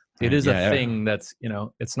process. It is a thing that's, you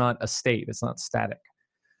know, it's not a state. It's not static.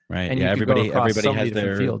 Right. And yeah. Everybody so has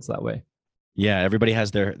their fields that way. Yeah. Everybody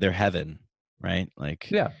has their heaven. Right. Like,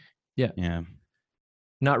 yeah.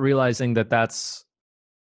 Not realizing that that's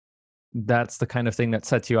the kind of thing that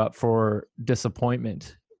sets you up for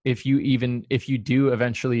disappointment. If you do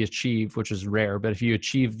eventually achieve, which is rare, but if you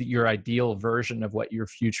achieve your ideal version of what your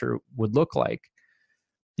future would look like,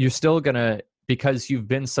 you're still gonna, because you've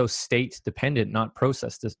been so state dependent, not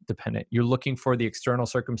process dependent, you're looking for the external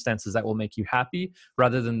circumstances that will make you happy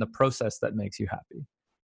rather than the process that makes you happy.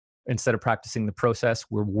 Instead of practicing the process,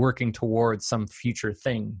 we're working towards some future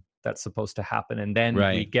thing that's supposed to happen, and then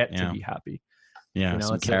we get to be happy. Yeah, you know,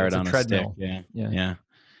 some it's carrot on a treadmill. stick.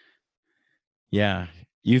 Yeah.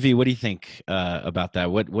 UV, what do you think about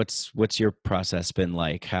that? What's your process been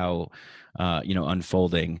like? How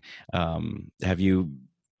unfolding? Have you,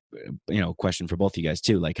 question for both of you guys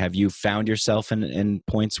too. Like, have you found yourself in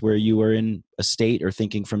points where you were in a state or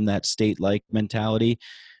thinking from that state-like mentality,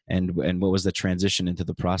 and what was the transition into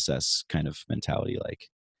the process kind of mentality like?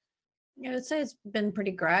 Yeah, I would say it's been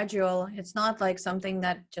pretty gradual. It's not like something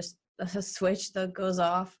that just a switch that goes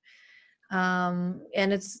off. And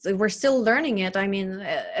we're still learning it. I mean,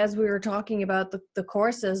 as we were talking about the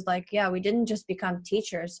courses, like, we didn't just become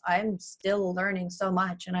teachers. I'm still learning so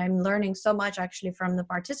much, and I'm learning so much actually from the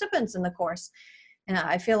participants in the course. And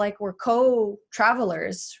I feel like we're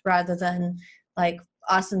co-travelers rather than like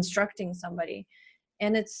us instructing somebody.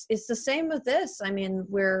 And it's the same with this. I mean,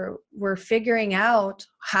 we're figuring out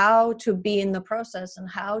how to be in the process and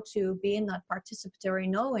how to be in that participatory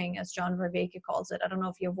knowing, as John Vervaeke calls it. I don't know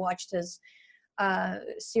if you've watched his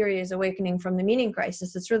series Awakening from the Meaning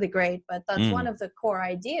Crisis. It's really great, but that's one of the core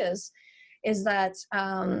ideas, is that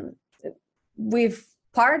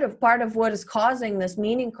part of what is causing this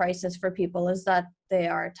meaning crisis for people is that they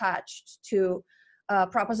are attached to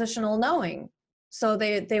propositional knowing. So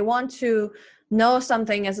they want to know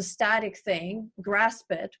something as a static thing, grasp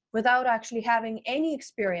it, without actually having any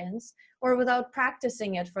experience or without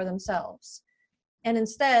practicing it for themselves. And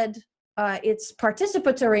instead, it's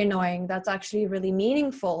participatory knowing that's actually really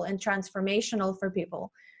meaningful and transformational for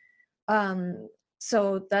people.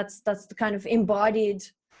 So that's the kind of embodied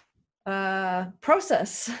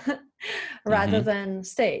process rather than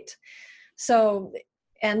state. So,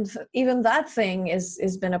 and even that thing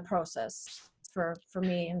is been a process for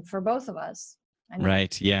me and for both of us.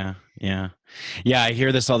 Right. Yeah. I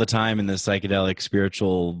hear this all the time in the psychedelic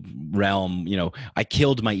spiritual realm. You know, I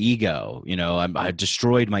killed my ego. You know, I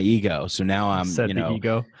destroyed my ego. So now I'm, the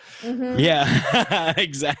ego. Mm-hmm. Yeah.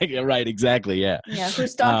 Exactly. Right. Exactly. Yeah. Yeah.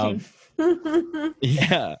 Who's talking?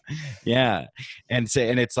 Yeah. And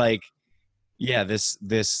it's like,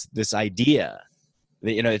 this idea.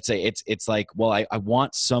 You know, it's like, well, I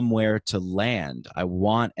want somewhere to land.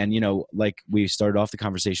 And like we started off the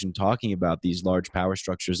conversation talking about these large power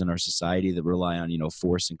structures in our society that rely on,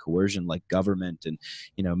 force and coercion, like government and,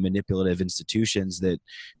 manipulative institutions that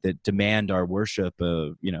demand our worship,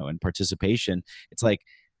 and participation. It's like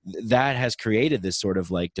that has created this sort of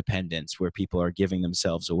like dependence where people are giving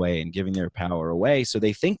themselves away and giving their power away. So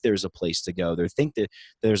they think there's a place to go. They think that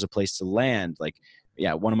there's a place to land. Like,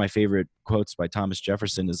 one of my favorite quotes by Thomas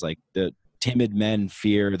Jefferson is like, the timid men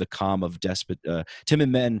fear the calm of timid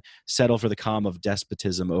men settle for the calm of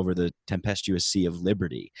despotism over the tempestuous sea of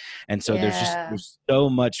liberty. And so there's so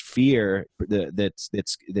much fear that's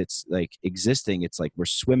like existing. It's like we're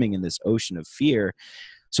swimming in this ocean of fear.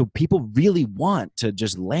 So people really want to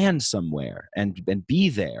just land somewhere and be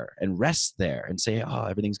there and rest there and say, oh,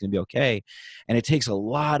 everything's going to be okay. And it takes a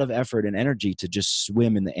lot of effort and energy to just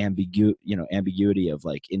swim in the ambiguity of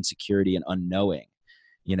like insecurity and unknowing,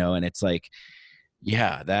 and it's like,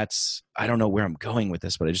 Yeah, I don't know where I'm going with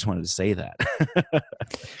this, but I just wanted to say that.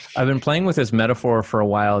 I've been playing with this metaphor for a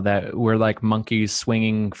while that we're like monkeys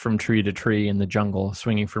swinging from tree to tree in the jungle,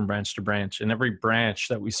 swinging from branch to branch. And every branch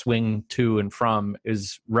that we swing to and from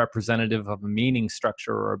is representative of a meaning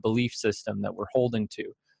structure or a belief system that we're holding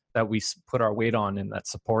to, that we put our weight on and that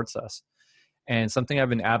supports us. And something I've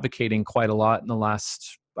been advocating quite a lot in the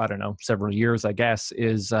last, I don't know, several years, I guess,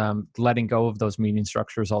 is letting go of those meaning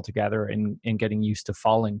structures altogether and getting used to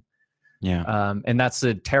falling. Yeah. And that's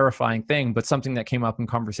a terrifying thing, but something that came up in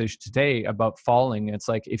conversation today about falling, it's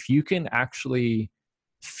like, if you can actually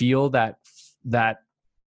feel that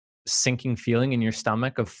sinking feeling in your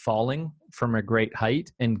stomach of falling from a great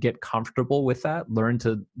height and get comfortable with that, learn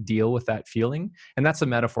to deal with that feeling. And that's a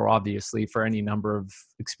metaphor, obviously, for any number of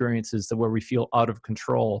experiences where we feel out of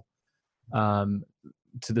control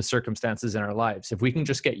to the circumstances in our lives. If we can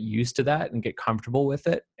just get used to that and get comfortable with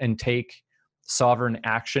it and take sovereign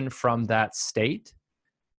action from that state,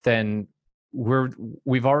 then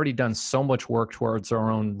we've already done so much work towards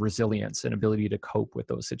our own resilience and ability to cope with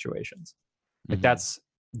those situations. Like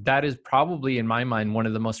that is probably, in my mind, one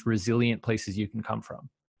of the most resilient places you can come from.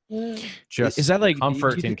 Just is that like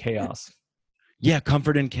comfort in chaos? Yeah,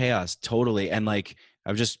 comfort in chaos, totally. And like,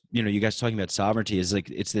 I've just, you guys talking about sovereignty is like,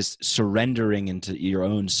 it's this surrendering into your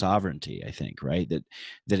own sovereignty, I think, right?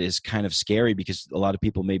 That is kind of scary, because a lot of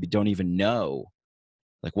people maybe don't even know,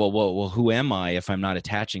 like, well, who am I if I'm not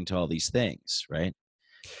attaching to all these things, right?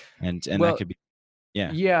 And that could be,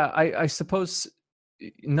 yeah. I suppose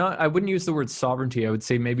not. I wouldn't use the word sovereignty. I would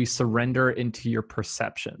say maybe surrender into your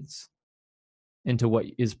perceptions, into what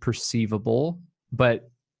is perceivable, but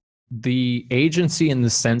the agency and the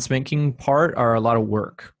sense making part are a lot of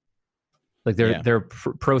work. Like they're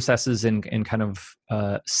processes and kind of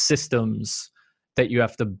systems that you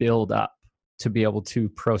have to build up to be able to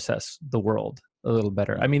process the world a little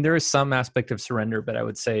better. I mean, there is some aspect of surrender, but I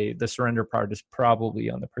would say the surrender part is probably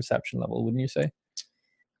on the perception level, wouldn't you say?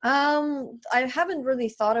 I haven't really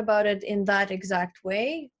thought about it in that exact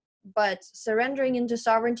way, but surrendering into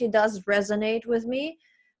sovereignty does resonate with me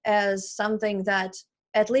as something that,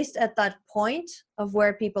 at least at that point of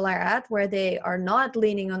where people are at, where they are not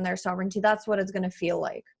leaning on their sovereignty, that's what it's going to feel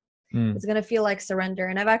like. It's going to feel like surrender.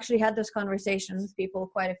 And I've actually had this conversation with people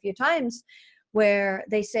quite a few times where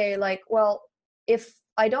they say, like, well, if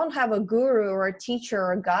I don't have a guru or a teacher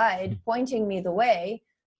or a guide pointing me the way,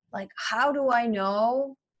 like, how do I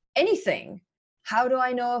know anything? How do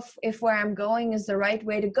I know if where I'm going is the right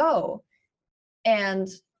way to go? And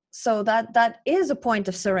so that is a point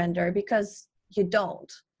of surrender, because you don't,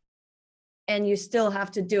 and you still have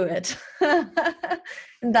to do it.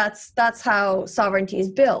 And that's how sovereignty is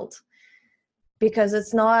built, because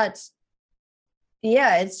it's not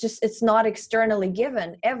externally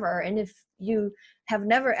given ever. And if you have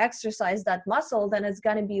never exercised that muscle, then it's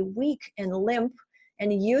going to be weak and limp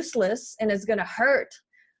and useless, and it's going to hurt.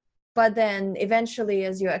 But then eventually,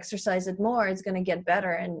 as you exercise it more, it's going to get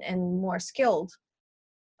better and more skilled.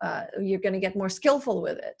 You're going to get more skillful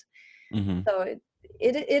with it. So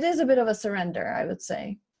it is a bit of a surrender, I would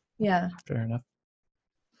say. Yeah. Fair enough.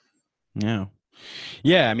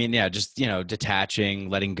 Yeah. I mean, just, detaching,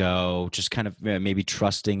 letting go, just kind of maybe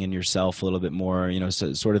trusting in yourself a little bit more,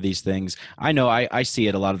 so, sort of these things. I know I see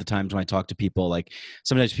it a lot of the times when I talk to people, like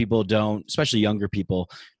sometimes people don't, especially younger people,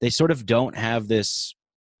 they sort of don't have this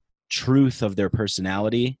truth of their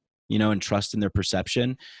personality, and trust in their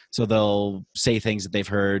perception. So they'll say things that they've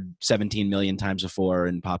heard 17 million times before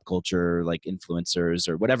in pop culture, like influencers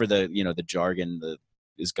or whatever the jargon that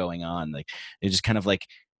is going on. Like they just kind of like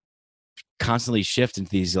constantly shift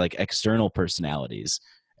into these like external personalities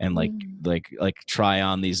and like try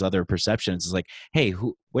on these other perceptions. It's like, hey,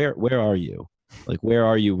 where are you? Like, where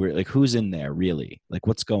are you? Like, who's in there really? Like,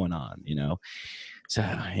 what's going on? So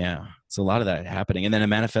it's a lot of that happening, and then it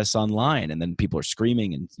manifests online, and then people are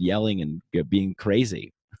screaming and yelling and being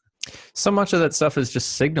crazy. So much of that stuff is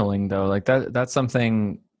just signaling, though. Like that's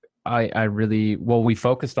something I really, we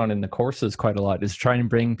focused on in the courses quite a lot, is trying to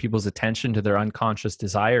bring people's attention to their unconscious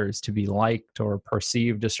desires to be liked or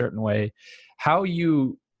perceived a certain way. How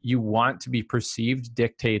you want to be perceived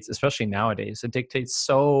dictates, especially nowadays, it dictates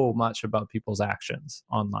so much about people's actions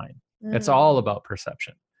online. It's all about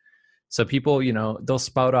perception. So people, they'll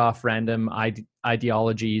spout off random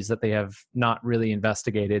ideologies that they have not really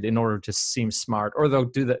investigated in order to seem smart, or they'll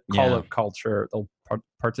do that call-out culture. They'll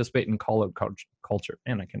participate in call-out culture.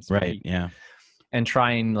 And I can speak. Right, yeah. And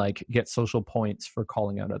try and like get social points for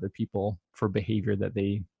calling out other people for behavior that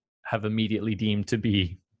they have immediately deemed to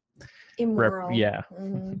be immoral.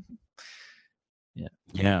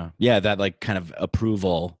 Yeah, that like kind of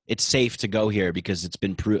approval. It's safe to go here because it's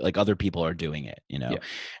been like other people are doing it, Yeah.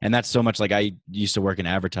 And that's so much like I used to work in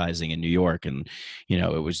advertising in New York, and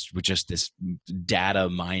it was just this data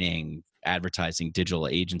mining advertising digital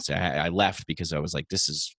agency. I left because I was like, this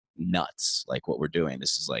is nuts. Like what we're doing.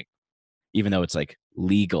 This is like, even though it's like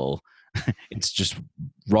legal, it's just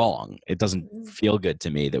wrong. It doesn't feel good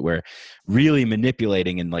to me that we're really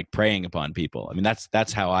manipulating and like preying upon people. I mean,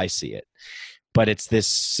 that's how I see it. But it's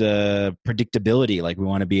this predictability. Like we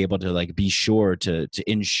want to be able to like be sure to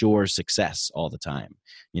ensure success all the time,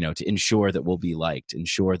 to ensure that we'll be liked,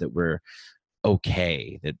 ensure that we're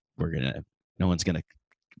okay, that no one's gonna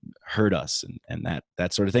hurt us, and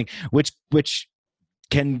that sort of thing, which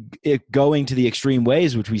can, going to the extreme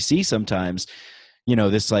ways, which we see sometimes,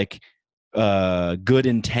 this like good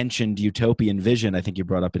intentioned utopian vision. I think you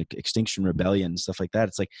brought up Extinction Rebellion, stuff like that.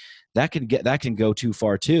 It's like that can go too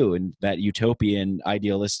far too, and that utopian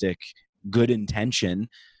idealistic good intention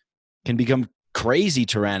can become crazy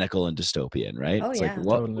tyrannical and dystopian, right? Oh, It's yeah. like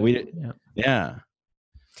what Totally. yeah.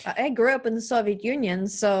 I grew up in the Soviet Union,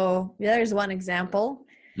 so there's one example.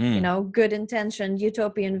 Good intentioned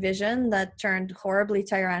utopian vision that turned horribly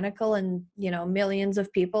tyrannical, and millions of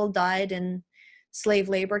people died in slave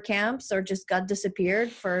labor camps or just got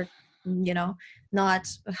disappeared for not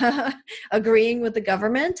agreeing with the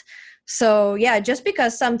government. So yeah, just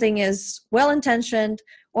because something is well intentioned,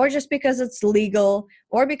 or just because it's legal,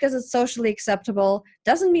 or because it's socially acceptable,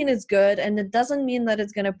 doesn't mean it's good, and it doesn't mean that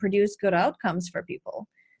it's going to produce good outcomes for people.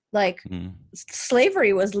 Like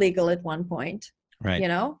slavery was legal at one point. Right.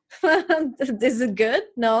 Is it good?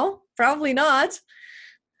 No, probably not.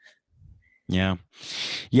 Yeah,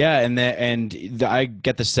 and I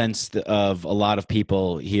get the sense of a lot of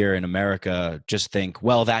people here in America just think,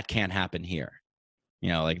 well, that can't happen here,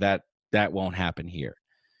 like that won't happen here,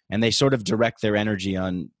 and they sort of direct their energy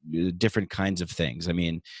on different kinds of things. I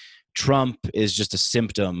mean, Trump is just a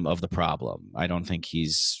symptom of the problem. I don't think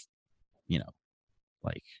he's,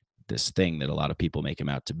 like this thing that a lot of people make him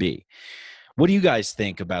out to be. What do you guys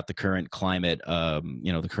think about the current climate,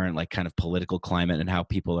 the current like kind of political climate, and how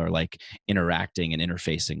people are like interacting and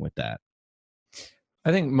interfacing with that?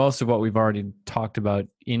 I think most of what we've already talked about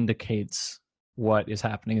indicates what is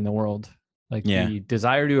happening in the world. Like the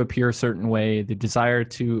desire to appear a certain way, the desire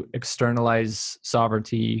to externalize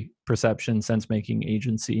sovereignty, perception, sense-making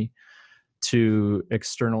agency to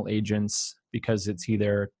external agents, because it's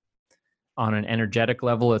either on an energetic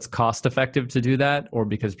level, it's cost effective to do that, or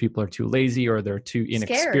because people are too lazy or they're too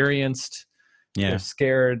inexperienced. They're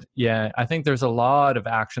scared. Yeah. I think there's a lot of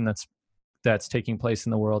action that's taking place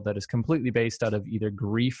in the world that is completely based out of either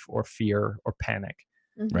grief or fear or panic.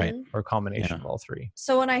 Right. Or a combination of all three.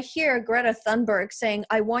 So when I hear Greta Thunberg saying,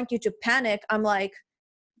 I want you to panic, I'm like,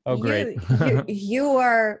 oh, great. you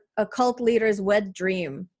are a cult leader's wet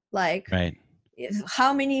dream. Like, right.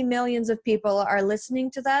 How many millions of people are listening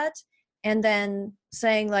to that? And then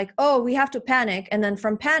saying like, oh, we have to panic. And then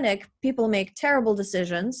from panic, people make terrible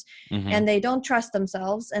decisions and they don't trust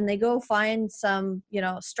themselves. And they go find some,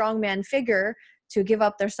 strongman figure to give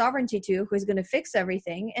up their sovereignty to, who's going to fix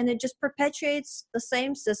everything. And it just perpetuates the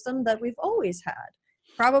same system that we've always had,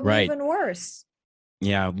 probably even worse.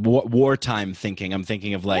 Yeah, wartime thinking. I'm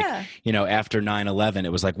thinking of like, after 9/11,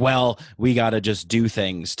 it was like, well, we got to just do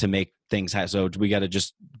things to make things happen. So we got to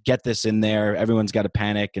just get this in there. Everyone's got to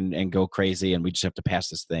panic and go crazy, and we just have to pass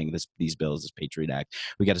this thing, these bills, this Patriot Act.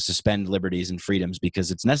 We got to suspend liberties and freedoms because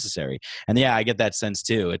it's necessary. And yeah, I get that sense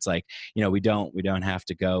too. It's like, we don't have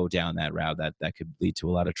to go down that route. That could lead to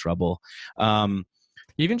a lot of trouble.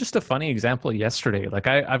 Even just a funny example yesterday, like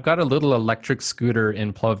I've got a little electric scooter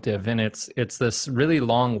in Plovdiv, and it's this really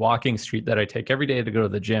long walking street that I take every day to go to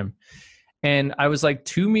the gym. And I was like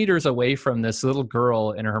 2 meters away from this little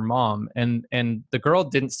girl and her mom, and the girl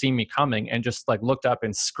didn't see me coming and just like looked up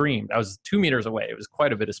and screamed. I was 2 meters away. It was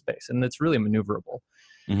quite a bit of space, and it's really maneuverable.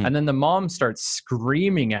 And then the mom starts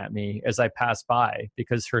screaming at me as I pass by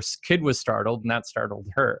because her kid was startled, and that startled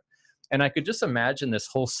her. And I could just imagine this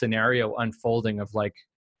whole scenario unfolding of like,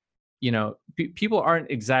 people aren't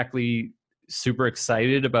exactly super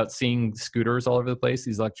excited about seeing scooters all over the place,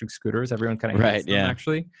 these electric scooters. Everyone kind of hates them,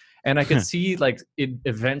 actually. And I could see like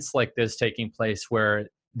events like this taking place where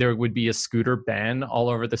there would be a scooter ban all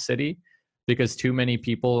over the city because too many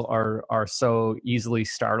people are so easily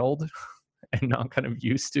startled and not kind of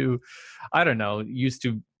used to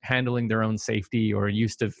handling their own safety, or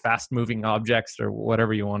used to fast moving objects, or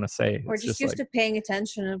whatever you want to say. Or just used to paying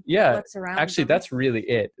attention to what's around actually them. That's really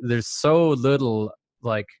it. There's so little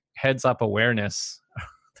like heads up awareness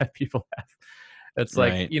that people have. It's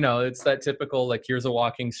like, Right. it's that typical, like, here's a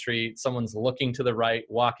walking street, someone's looking to the right,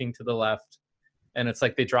 walking to the left, and it's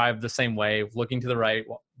like they drive the same way, looking to the right,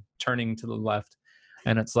 turning to the left.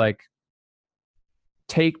 And it's like,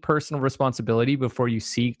 take personal responsibility before you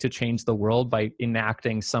seek to change the world by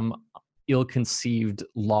enacting some ill-conceived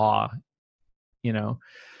law,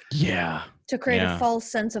 Yeah. To create Yeah. a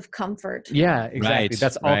false sense of comfort. Yeah, exactly. Right,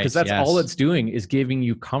 That's all, because that's all yes. it's doing is giving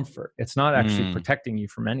you comfort. It's not actually Mm. protecting you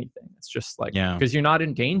from anything. It's just like, Yeah. because you're not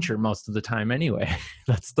in danger most of the time anyway.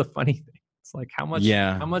 That's the funny thing. It's like, how much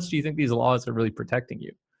do you think these laws are really protecting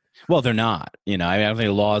you? Well, they're not. I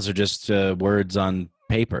think laws are just words on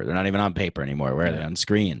paper. They're not even on paper anymore. Where are they? On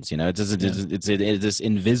screens? It's this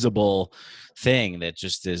invisible thing that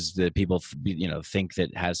just is that people think that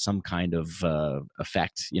has some kind of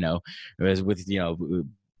effect. As with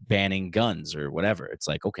banning guns or whatever. It's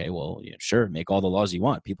like, okay, well, sure, make all the laws you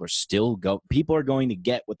want. People are going to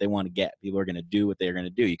get what they want to get. People are going to do what they're going to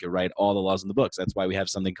do. You could write all the laws in the books. That's why we have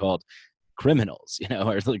something called criminals,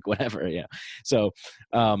 or like whatever. So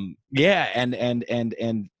and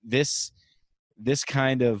this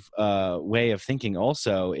kind of way of thinking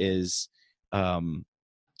also is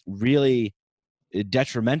really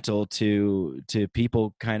detrimental to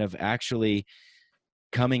people kind of actually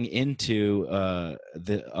coming into a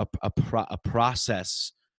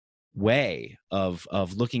process way of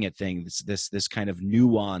looking at things, this kind of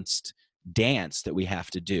nuanced dance that we have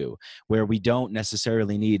to do, where we don't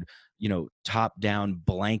necessarily need top down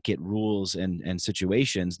blanket rules and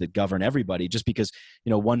situations that govern everybody just because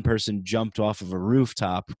one person jumped off of a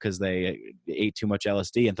rooftop because they ate too much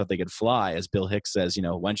LSD and thought they could fly, as Bill Hicks says.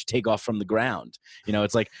 Why don't you take off from the ground?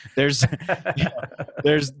 It's like there's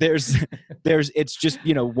it's just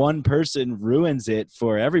one person ruins it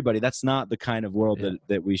for everybody. That's not the kind of world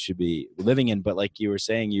that we should be living in. But like you were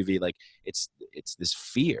saying, UV, like it's this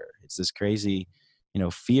fear, it's this crazy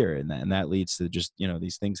fear, and that leads to just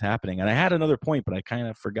these things happening. And I had another point, but I kind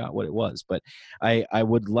of forgot what it was. But I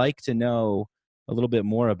would like to know a little bit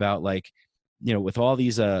more about, like, with all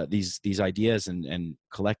these ideas and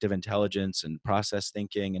collective intelligence and process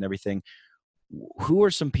thinking and everything, who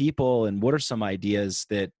are some people and what are some ideas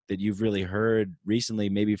that you've really heard recently,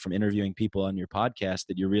 maybe from interviewing people on your podcast,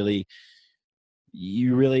 that you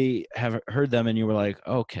really have heard them and you were like,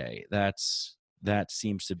 okay, that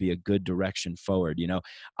seems to be a good direction forward.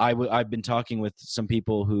 I've been talking with some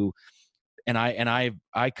people who, and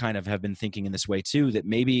I kind of have been thinking in this way too, that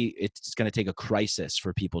maybe it's going to take a crisis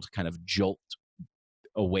for people to kind of jolt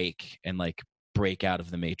awake and like break out of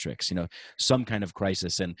the matrix, some kind of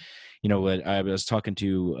crisis. And I was talking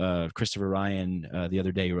to Christopher Ryan the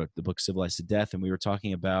other day, who wrote the book Civilized to Death, and we were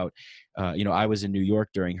talking about I was in New York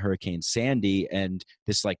during Hurricane Sandy, and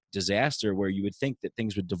this like disaster where you would think that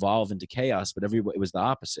things would devolve into chaos, but it was the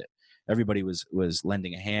opposite. Everybody was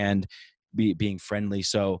lending a hand, being friendly.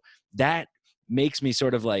 So that makes me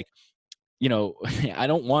sort of like, I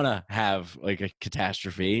don't want to have like a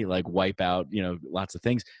catastrophe, like wipe out lots of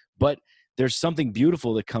things, but there's something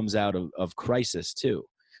beautiful that comes out of crisis too.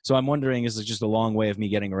 So I'm wondering, is it just a long way of me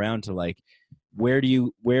getting around to like, where are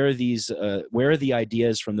the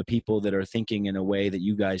ideas from the people that are thinking in a way that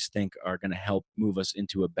you guys think are going to help move us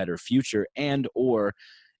into a better future? And, or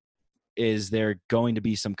is there going to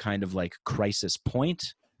be some kind of like crisis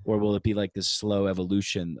point, or will it be like this slow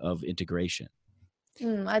evolution of integration?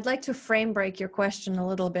 I'd like to frame break your question a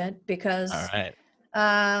little bit, because All right.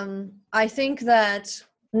 I think that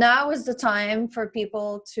now is the time for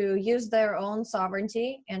people to use their own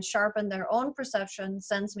sovereignty and sharpen their own perception,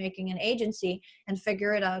 sense making, and agency, and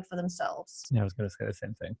figure it out for themselves. Yeah, I was going to say the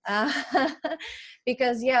same thing.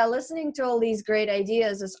 Because listening to all these great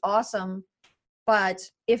ideas is awesome, but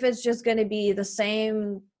if it's just going to be the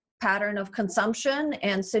same pattern of consumption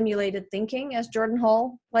and simulated thinking, as Jordan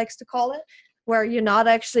Hall likes to call it, where you're not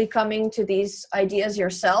actually coming to these ideas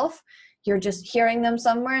yourself, you're just hearing them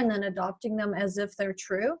somewhere and then adopting them as if they're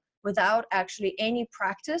true without actually any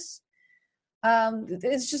practice,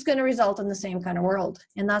 it's just going to result in the same kind of world.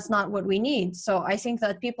 And that's not what we need. So I think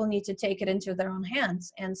that people need to take it into their own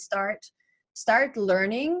hands and start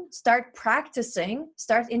learning, start practicing,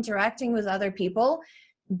 start interacting with other people,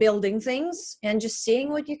 building things, and just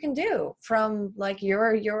seeing what you can do from like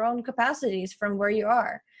your own capacities from where you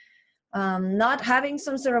are. Not having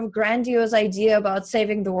some sort of grandiose idea about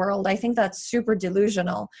saving the world. I think that's super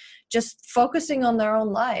delusional. Just focusing on their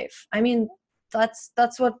own life. I mean,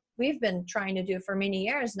 that's what we've been trying to do for many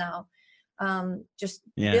years now.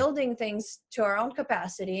 Building things to our own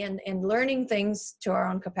capacity and learning things to our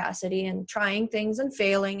own capacity and trying things and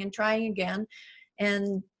failing and trying again.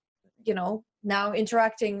 And, now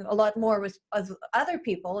interacting a lot more with other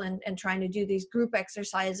people and trying to do these group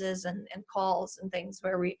exercises and calls and things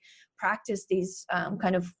where we practice these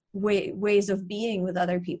kind of ways of being with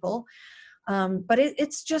other people. But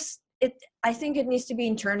it's just, I think it needs to be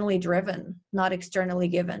internally driven, not externally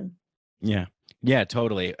given. Yeah. Yeah,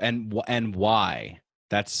 totally. And why?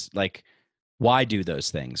 That's like, why do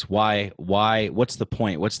those things? Why, what's the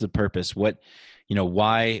point? What's the purpose? What,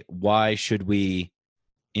 why should we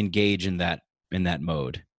engage in that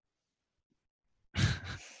mode?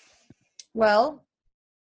 Well,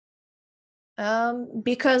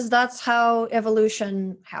 because that's how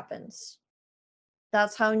evolution happens.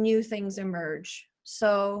 That's how new things emerge.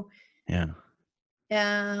 So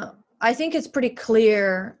I think it's pretty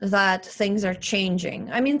clear that things are changing.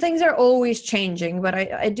 I mean, things are always changing, but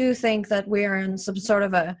I do think that we are in some sort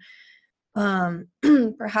of a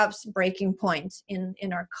perhaps breaking point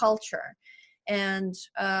in our culture. And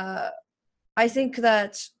I think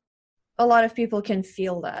that a lot of people can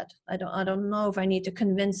feel that. I don't know if I need to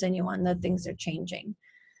convince anyone that things are changing.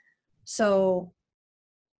 So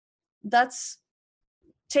that's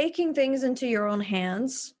taking things into your own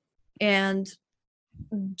hands and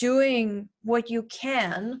doing what you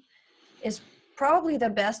can is probably the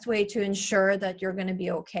best way to ensure that you're going to be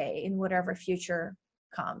okay in whatever future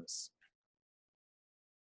comes.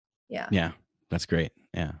 Yeah, that's great.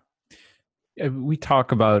 Yeah, we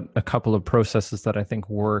talk about a couple of processes that I think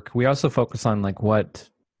work. We also focus on like what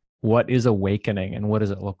is awakening and what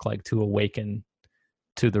does it look like to awaken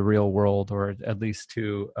to the real world, or at least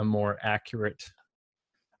to a more accurate.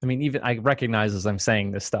 I mean, even I recognize as I'm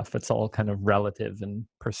saying this stuff, it's all kind of relative and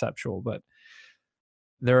perceptual, but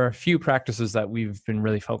there are a few practices that we've been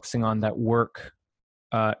really focusing on that work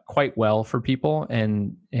quite well for people.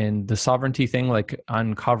 And the sovereignty thing, like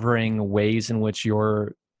uncovering ways in which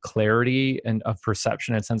your clarity and of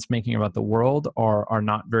perception and sense making about the world are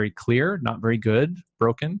not very clear, not very good,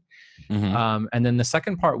 broken. Mm-hmm. And then the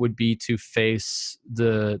second part would be to face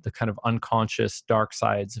the kind of unconscious dark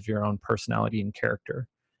sides of your own personality and character.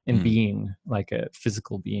 And being, like a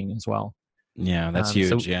physical being as well. Yeah, that's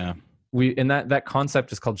huge. So that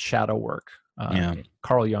concept is called shadow work.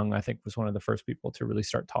 Carl Jung, I think, was one of the first people to really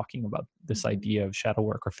start talking about this idea of shadow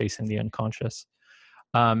work or facing the unconscious.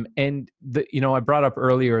 And I brought up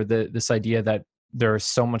earlier this idea that there is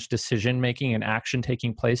so much decision making and action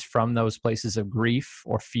taking place from those places of grief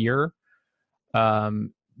or fear.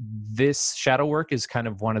 This shadow work is kind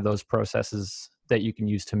of one of those processes that you can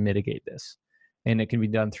use to mitigate this. And it can be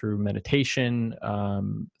done through meditation,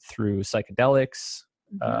 through psychedelics,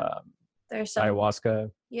 there's some, ayahuasca.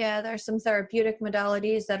 Yeah, there's some therapeutic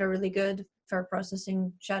modalities that are really good for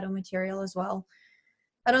processing shadow material as well.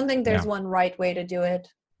 I don't think there's one right way to do it,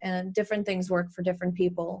 and different things work for different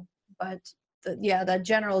people. But that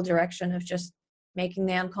general direction of just making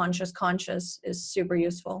the unconscious conscious is super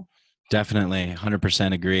useful. Definitely,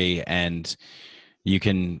 100% agree. And you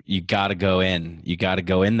got to go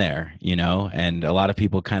in there, and a lot of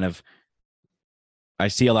people I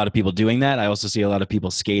see a lot of people doing that. I also see a lot of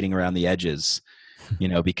people skating around the edges,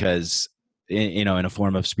 because, in a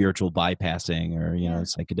form of spiritual bypassing or,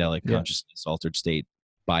 psychedelic consciousness, altered state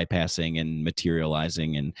bypassing and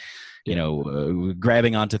materializing and,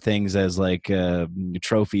 grabbing onto things as like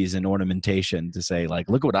trophies and ornamentation to say like,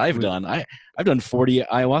 look what I've done. I've done 40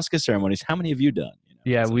 ayahuasca ceremonies. How many have you done?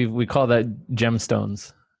 Yeah, we call that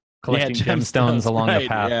gemstones. Collecting gemstones along the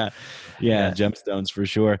path. Yeah, gemstones for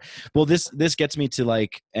sure. Well, this gets me to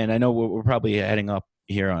like, and I know we're probably heading up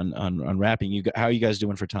here on wrapping. How are you guys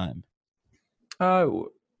doing for time?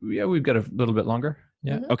 We've got a little bit longer.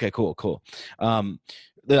 Yeah. Mm-hmm. Okay, cool.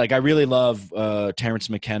 Like I really love Terence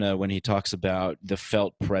McKenna when he talks about the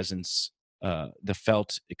felt presence. The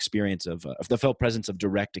felt experience of the felt presence of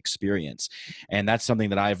direct experience. And that's something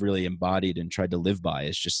that I've really embodied and tried to live by.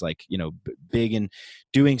 Is just like, big in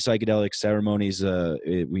doing psychedelic ceremonies,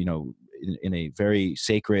 in a very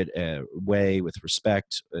sacred way with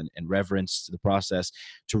respect and reverence to the process,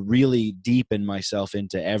 to really deepen myself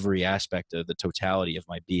into every aspect of the totality of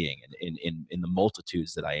my being and in the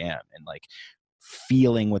multitudes that I am, and like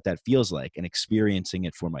feeling what that feels like and experiencing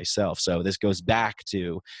it for myself. So this goes back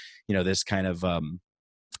to, this kind of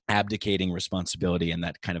abdicating responsibility and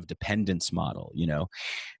that kind of dependence model,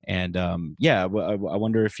 and I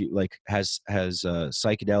wonder if you like has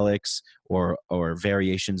psychedelics or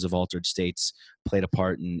variations of altered states played a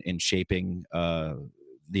part in shaping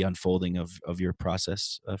the unfolding of your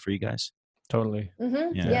process for you guys? Totally.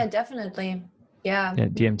 Mm-hmm. Yeah, definitely. Yeah,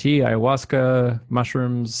 DMT, ayahuasca,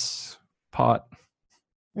 mushrooms, pot.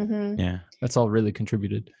 Mm-hmm. Yeah, that's all really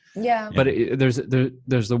contributed. Yeah. But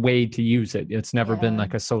there's a way to use it. It's never been Yeah.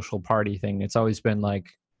 like a social party thing. It's always been like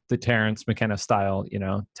the Terence McKenna style,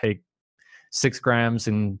 take 6 grams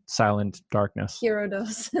in silent darkness. Hero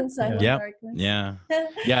dose in silent Yeah. darkness. Yeah.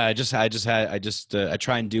 Yeah. I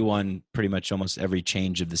try and do one pretty much almost every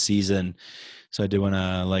change of the season. So I did one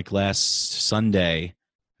like last Sunday.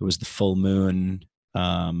 It was the full moon.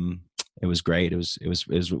 It was great. It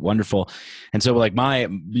was wonderful. And so like I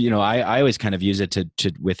always kind of use it to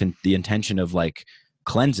with the intention of like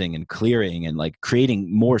cleansing and clearing and like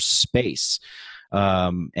creating more space,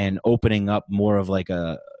 and opening up more of like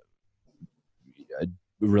a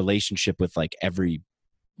relationship with like every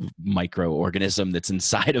microorganism that's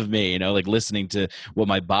inside of me, like listening to what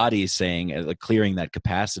my body is saying, like clearing that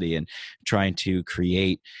capacity and trying to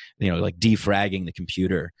create, like defragging the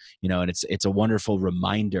computer, and it's a wonderful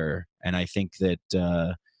reminder. And I think that,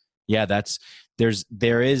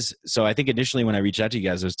 so I think initially when I reached out to you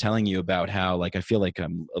guys, I was telling you about how like I feel like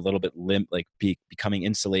I'm a little bit becoming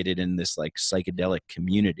insulated in this like psychedelic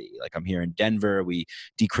community. Like I'm here in Denver, we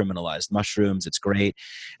decriminalized mushrooms, it's great,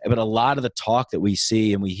 but a lot of the talk that we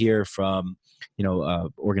see and we hear from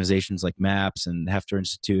organizations like MAPS and Hefter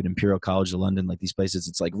Institute, Imperial College of London, like these places,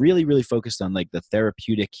 it's like really, really focused on like the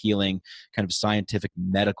therapeutic healing kind of scientific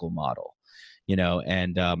medical model.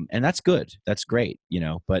 And that's good. That's great.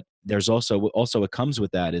 But there's also what comes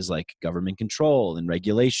with that is like government control and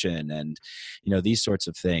regulation and, these sorts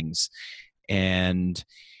of things. And,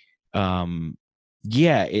 I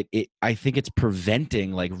think it's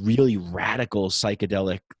preventing like really radical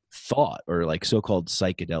psychedelic thought or like so-called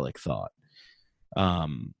psychedelic thought.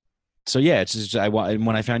 It's just,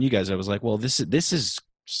 when I found you guys, I was like, well, this is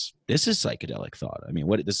psychedelic thought. I mean,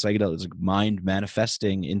 what the psychedelic is like mind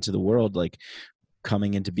manifesting into the world, like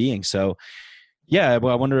coming into being. So I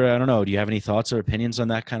wonder, I don't know, do you have any thoughts or opinions on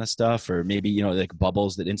that kind of stuff? Or maybe, like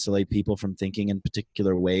bubbles that insulate people from thinking in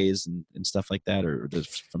particular ways and stuff like that, or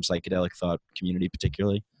from psychedelic thought community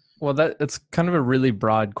particularly? Well, it's kind of a really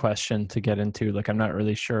broad question to get into. Like, I'm not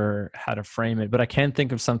really sure how to frame it, but I can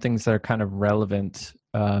think of some things that are kind of relevant,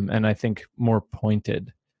 and I think more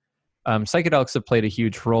pointed. Psychedelics have played a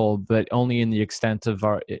huge role, but only in the extent of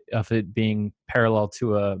it being parallel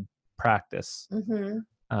to a practice. Mm-hmm.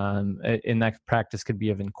 In that practice could be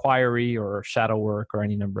of inquiry or shadow work or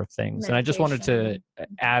any number of things. Meditation. And I just wanted to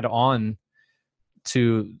add on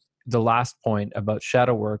to the last point about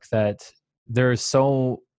shadow work that there is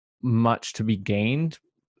so much to be gained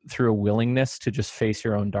through a willingness to just face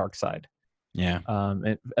your own dark side. Yeah.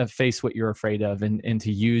 And face what you're afraid of and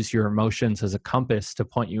to use your emotions as a compass to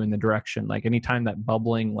point you in the direction. Like anytime that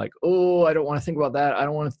bubbling, like, oh, I don't want to think about that. I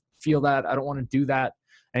don't want to feel that. I don't want to do that.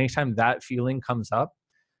 Anytime that feeling comes up,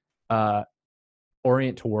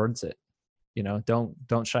 orient towards it,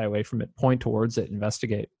 don't shy away from it, point towards it,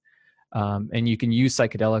 investigate. And you can use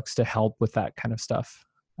psychedelics to help with that kind of stuff.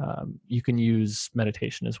 You can use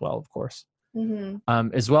meditation as well, of course. Mm-hmm.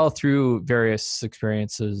 As well through various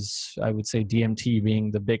experiences. I would say DMT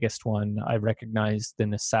being the biggest one. I recognize the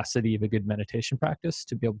necessity of a good meditation practice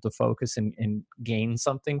to be able to focus and gain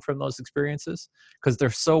something from those experiences, because they're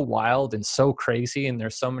so wild and so crazy, and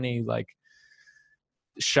there's so many like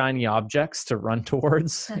shiny objects to run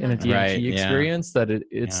towards in a DMT experience that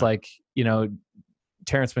it's like,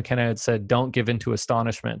 Terence McKenna had said, don't give into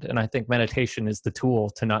astonishment. And I think meditation is the tool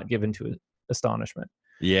to not give into astonishment.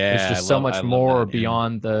 Yeah. There's just so much more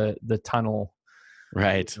beyond the tunnel.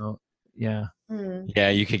 Right. Yeah. Yeah.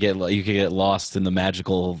 You could get lost in the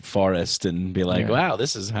magical forest and be like, wow,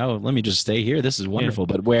 this is let me just stay here. This is wonderful.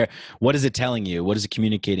 Yeah. But what is it telling you? What is it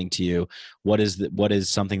communicating to you? What is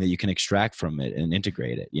something that you can extract from it and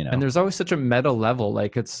integrate it, And there's always such a meta level.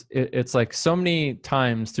 Like it's like so many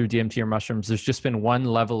times through DMT or mushrooms, there's just been one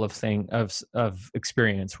level of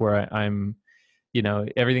experience where I'm,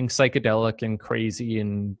 everything's psychedelic and crazy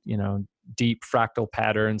and, deep fractal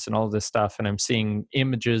patterns and all this stuff. And I'm seeing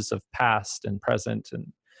images of past and present and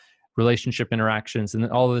relationship interactions and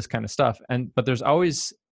all of this kind of stuff. But there's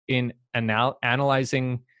always in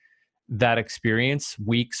analyzing that experience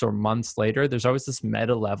weeks or months later, there's always this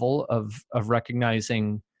meta level of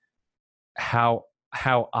recognizing how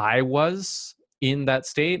I was in that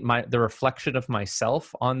state, the reflection of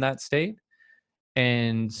myself on that state.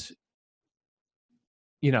 And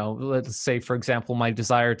let's say, for example, my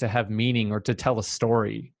desire to have meaning or to tell a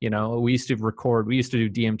story. We used to do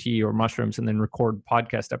DMT or mushrooms and then record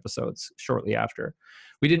podcast episodes shortly after.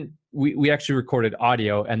 We actually recorded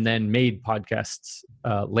audio and then made podcasts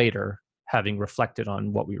later, having reflected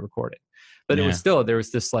on what we recorded. But it was still, there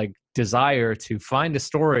was this like desire to find a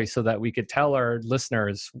story so that we could tell our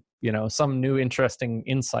listeners, some new interesting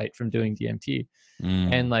insight from doing DMT.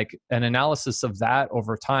 And like an analysis of that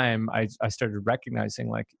over time, I started recognizing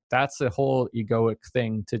like that's a whole egoic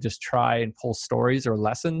thing to just try and pull stories or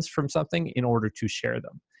lessons from something in order to share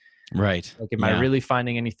them. Right. Like, am I really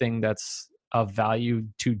finding anything that's of value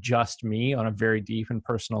to just me on a very deep and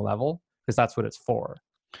personal level? Because that's what it's for.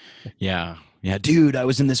 Yeah. Dude, I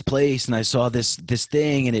was in this place and I saw this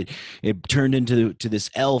thing, and it turned into this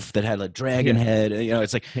elf that had a dragon head.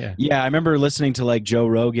 It's like, I remember listening to like Joe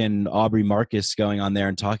Rogan, Aubrey Marcus going on there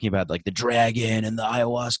and talking about like the dragon and the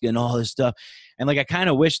ayahuasca and all this stuff. And like, I kind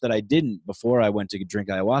of wish that I didn't before I went to drink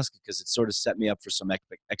ayahuasca, because it sort of set me up for some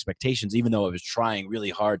expectations, even though I was trying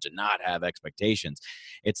really hard to not have expectations.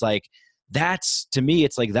 It's like, that's, to me,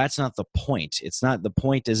 it's like, that's not the point. It's not, the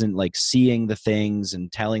point isn't like seeing the things and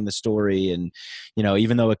telling the story. And,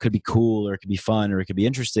 even though it could be cool or it could be fun or it could be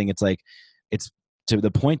interesting, it's like, it's to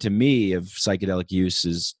the point to me of psychedelic use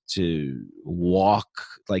is to walk,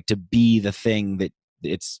 like to be the thing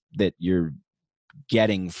that you're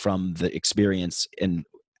getting from the experience and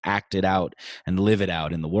act it out and live it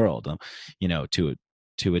out in the world, to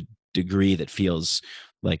a degree that feels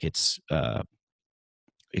like it's,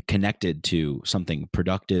 connected to something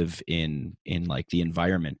productive in like the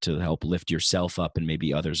environment to help lift yourself up and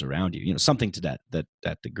maybe others around you, something to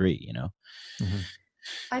that degree,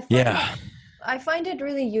 Mm-hmm. I find it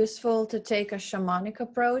really useful to take a shamanic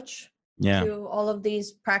approach to all of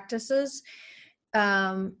these practices,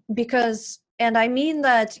 because, and I mean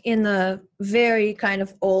that in the very kind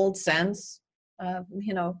of old sense,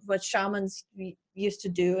 what shamans used to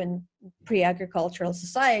do in pre-agricultural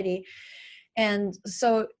society. And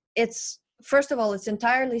so it's, first of all, it's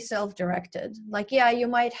entirely self-directed. Like, you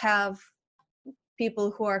might have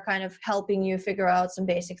people who are kind of helping you figure out some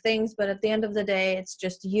basic things, but at the end of the day, it's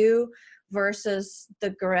just you versus the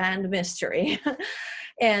grand mystery.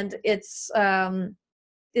 And so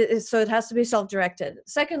it has to be self-directed.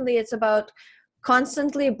 Secondly, it's about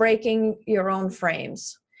constantly breaking your own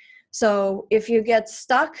frames. So if you get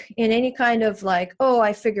stuck in any kind of like, oh,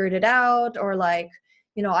 I figured it out, or like,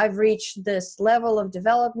 I've reached this level of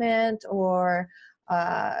development, or,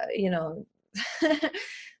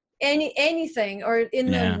 anything, or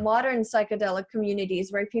in the modern psychedelic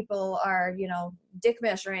communities where people are, dick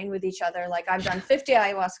measuring with each other, like I've done 50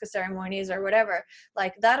 ayahuasca ceremonies or whatever,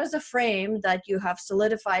 like that is a frame that you have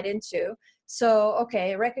solidified into. So,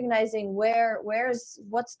 okay, recognizing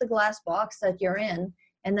what's the glass box that you're in,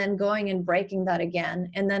 and then going and breaking that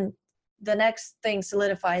again. And then the next thing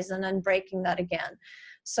solidifies, and then breaking that again.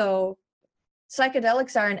 So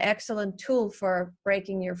psychedelics are an excellent tool for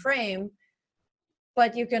breaking your frame,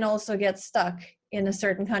 but you can also get stuck in a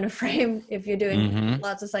certain kind of frame if you're doing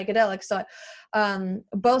lots of psychedelics. So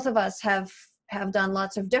both of us have done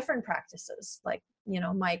lots of different practices. Like,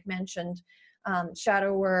 Mike mentioned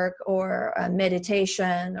shadow work, or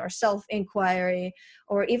meditation, or self-inquiry,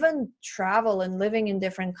 or even travel and living in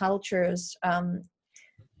different cultures.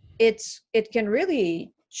 It can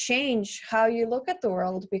really change how you look at the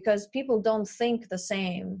world, because people don't think the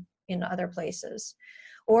same in other places.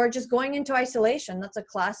 Or just going into isolation. That's a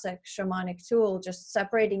classic shamanic tool, just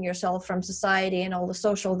separating yourself from society and all the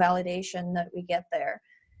social validation that we get there.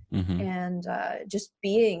 And just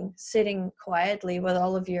sitting quietly with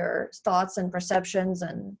all of your thoughts and perceptions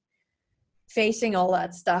and facing all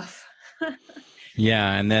that stuff.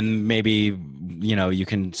 And then maybe, you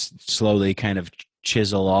can slowly kind of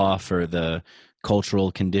chisel off, or the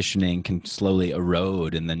cultural conditioning can slowly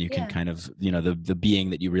erode, and then you can kind of, the being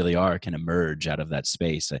that you really are can emerge out of that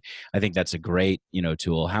space. I think that's a great,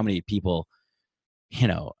 tool. How many people,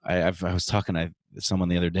 I was talking to someone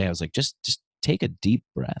the other day, I was like, just take a deep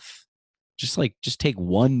breath. Just take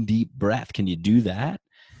one deep breath. Can you do that?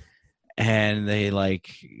 And they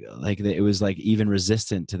it was like even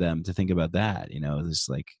resistant to them to think about that, this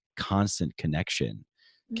like constant connection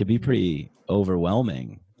can be pretty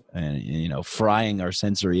overwhelming. And, frying our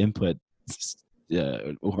sensory input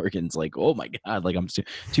organs, like, oh my God, like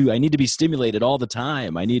I need to be stimulated all the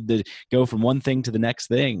time. I need to go from one thing to the next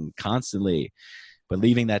thing constantly. But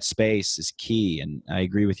leaving that space is key. And I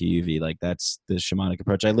agree with you, Yuvi. Like, that's the shamanic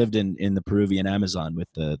approach. I lived in the Peruvian Amazon with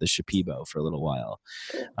the Shipibo for a little while.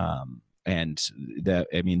 And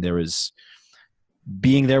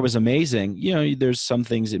being there was amazing. There's some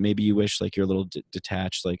things that maybe you wish, like, you're a little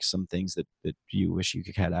detached, like some things that you wish you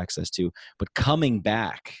could have access to. But coming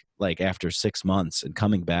back, like after 6 months, and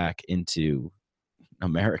coming back into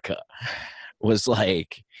America was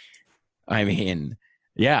like, I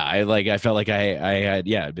felt like I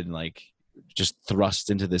had been like just thrust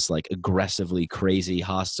into this like aggressively crazy,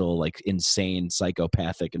 hostile, like insane,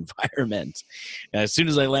 psychopathic environment. And as soon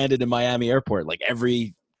as I landed in Miami airport, like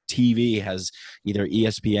every TV has either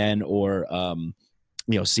ESPN or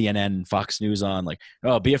CNN, Fox News on, like,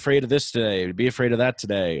 oh, be afraid of this today, be afraid of that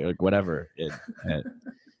today, like whatever.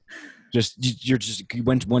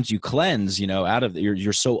 Once you cleanse, out of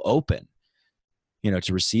you're so open,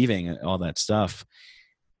 to receiving all that stuff.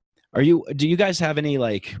 Do you guys have any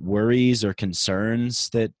like worries or concerns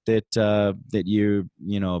that you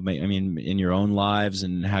in your own lives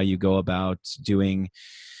and how you go about doing,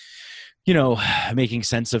 making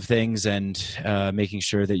sense of things and making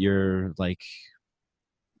sure that you're like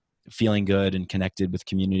feeling good and connected with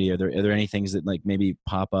community? Are there any things that like maybe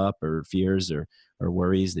pop up, or fears or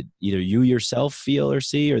worries that either you yourself feel or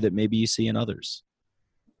see, or that maybe you see in others?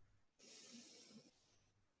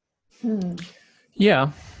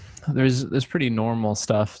 Yeah. There's pretty normal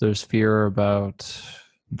stuff. There's fear about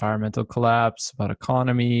environmental collapse, about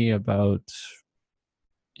economy, about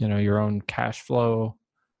your own cash flow,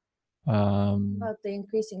 about the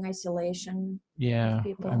increasing isolation. Yeah,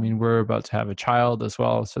 people. I mean, we're about to have a child as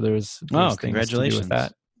well, so there's things congratulations to do with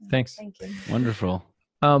that. Thanks. Thank you. Wonderful.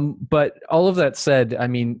 But all of that said, I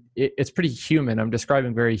mean, it's pretty human. I'm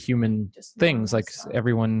describing very human things. Like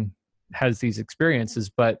everyone has these experiences,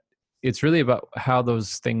 but it's really about how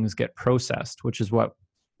those things get processed, which is what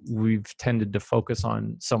we've tended to focus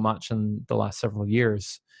on so much in the last several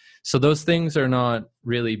years. So those things are not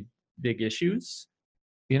really big issues,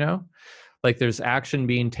 like there's action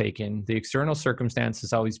being taken. The external circumstance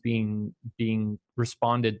is always being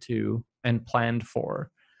responded to and planned for.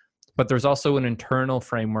 But there's also an internal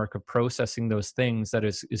framework of processing those things that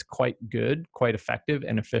is quite good, quite effective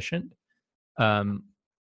and efficient.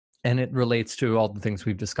 And it relates to all the things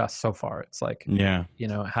we've discussed so far. It's like,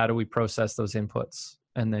 how do we process those inputs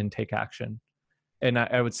and then take action? And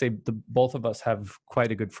I would say both of us have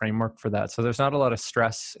quite a good framework for that. So there's not a lot of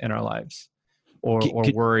stress in our lives or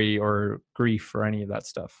worry or grief or any of that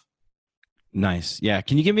stuff. Nice. Yeah.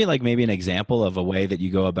 Can you give me like maybe an example of a way that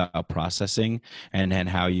you go about processing and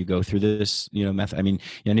how you go through this, method? I mean,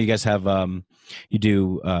 I know you guys have, you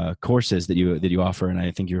do courses that you offer, and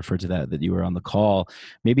I think you referred to that you were on the call.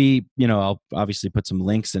 Maybe, I'll obviously put some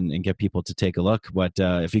links and get people to take a look. But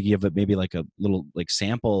if you give it maybe like a little like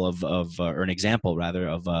sample of or an example rather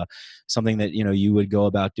of something that, you would go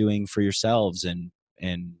about doing for yourselves and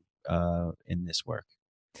in this work.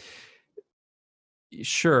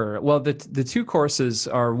 Sure. Well, the two courses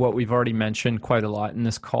are what we've already mentioned quite a lot in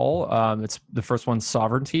this call. It's the first one's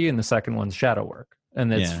sovereignty, and the second one's shadow work,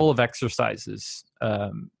 and it's full of exercises.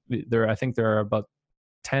 I think there are about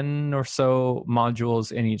 10 or so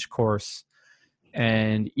modules in each course,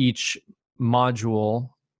 and each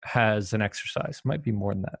module has an exercise. Might be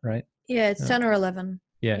more than that, right? Yeah, it's 10 or 11.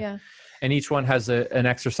 Yeah. And each one has an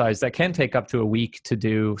exercise that can take up to a week to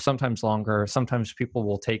do, sometimes longer. Sometimes people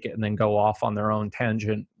will take it and then go off on their own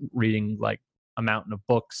tangent, reading like a mountain of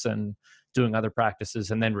books and doing other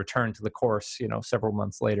practices, and then return to the course, several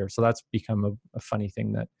months later. So that's become a funny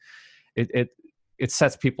thing that it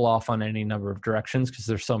sets people off on any number of directions because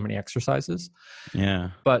there's so many exercises.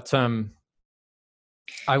 Yeah. But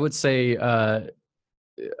I would say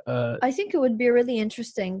I think it would be really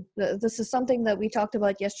interesting. This is something that we talked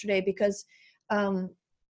about yesterday, because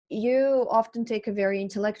you often take a very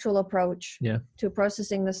intellectual approach to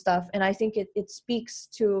processing the stuff. And I think it speaks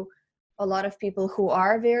to a lot of people who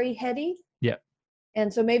are very heady. Yeah.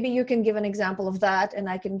 And so maybe you can give an example of that, and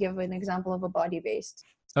I can give an example of a body-based.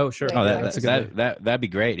 Oh, sure. Oh, that'd be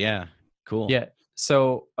great. Yeah. Cool. Yeah.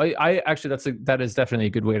 So I actually, that is definitely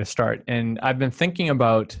a good way to start. And I've been thinking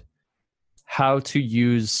about how to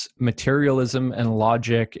use materialism and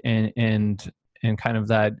logic and kind of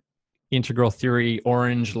that integral theory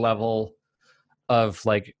orange level of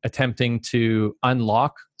like attempting to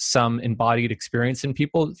unlock some embodied experience in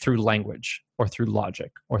people through language or through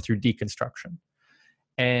logic or through deconstruction.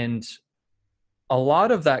 And a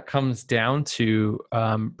lot of that comes down to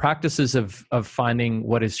practices of finding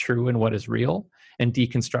what is true and what is real, and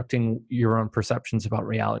deconstructing your own perceptions about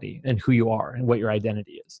reality and who you are and what your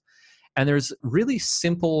identity is. And there's really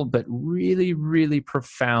simple but really, really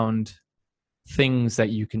profound things that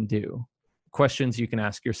you can do, questions you can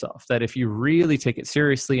ask yourself, that if you really take it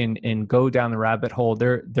seriously and go down the rabbit hole,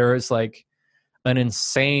 there is like an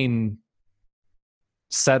insane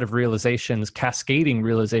set of realizations, cascading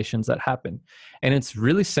realizations that happen. And it's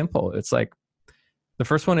really simple. It's like, the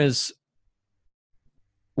first one is,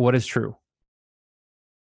 what is true?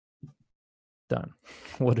 Done.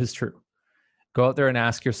 What is true? Go out there and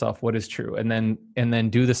ask yourself what is true, and then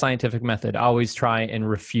do the scientific method. Always try and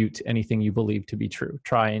refute anything you believe to be true.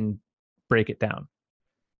 Try and break it down.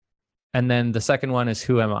 And then the second one is,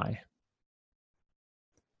 who am I?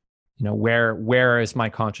 Where is my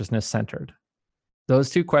consciousness centered? Those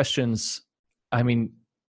two questions, I mean,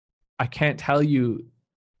 I can't tell you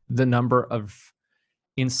the number of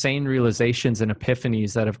insane realizations and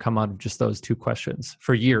epiphanies that have come out of just those two questions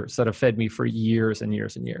for years, that have fed me for years and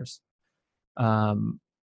years and years.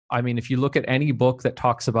 I mean, if you look at any book that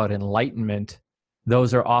talks about enlightenment,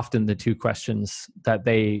 those are often the two questions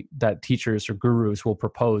that teachers or gurus will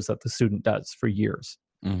propose that the student does for years.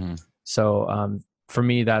 Mm-hmm. So for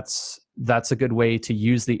me, that's a good way to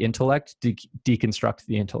use the intellect to deconstruct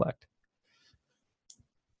the intellect.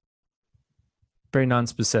 Very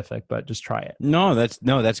non-specific, but just try it. No,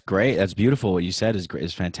 that's great. That's beautiful. What you said is great,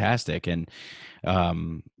 is fantastic. And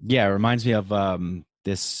it reminds me of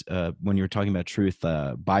this when you were talking about truth.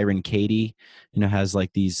 Byron Katie, has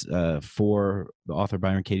like these the author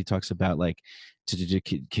Byron Katie talks about like to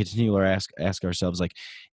continue or ask ourselves, like,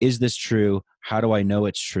 is this true? How do I know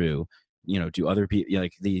it's true? Do other people,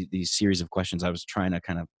 like these series of questions. I was trying to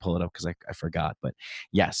kind of pull it up because I forgot, but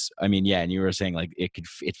yes, I mean, yeah. And you were saying like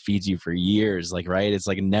it feeds you for years, like, right? It's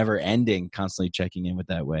like never ending, constantly checking in with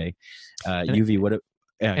that way. UV,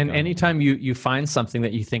 and anytime you find something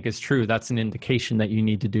that you think is true, that's an indication that you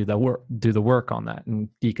need to do the work on that and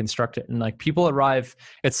deconstruct it. And like, people arrive,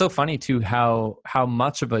 it's so funny too, how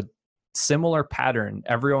much of a similar pattern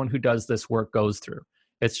everyone who does this work goes through.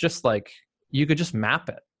 It's just like, you could just map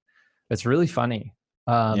it. It's really funny.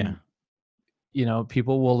 People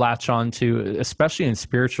will latch on to, especially in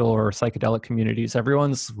spiritual or psychedelic communities,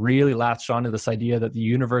 everyone's really latched onto this idea that the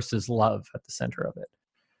universe is love at the center of it.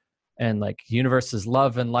 And like, universe is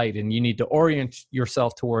love and light, and you need to orient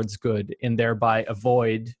yourself towards good and thereby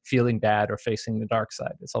avoid feeling bad or facing the dark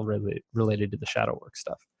side. It's all really related to the shadow work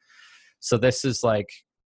stuff. So this is like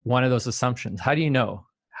one of those assumptions. How do you know?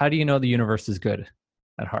 How do you know the universe is good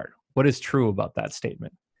at heart? What is true about that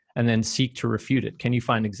statement? And then seek to refute it. Can you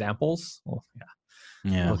find examples? Well,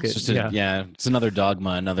 yeah. It's another dogma,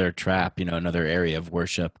 another trap, another area of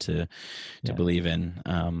worship to believe in.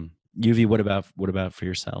 UV, what about for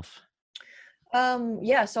yourself?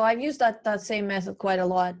 So I've used that same method quite a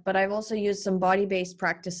lot, but I've also used some body-based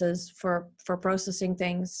practices for processing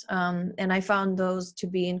things. And I found those to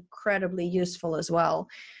be incredibly useful as well.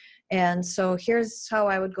 And so here's how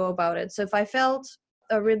I would go about it. So if I felt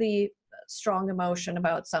a really strong emotion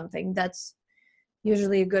about something, that's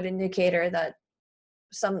usually a good indicator that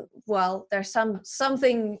there's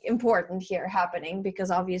something important here happening, because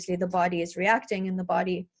obviously the body is reacting and the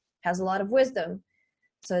body has a lot of wisdom,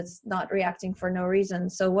 so it's not reacting for no reason.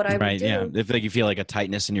 So what I would do, if like you feel like a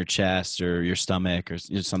tightness in your chest or your stomach or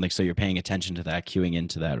something, so you're paying attention to that, cueing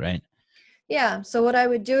into that, right? Yeah. So what I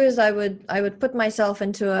would do is I would put myself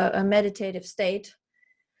into a meditative state,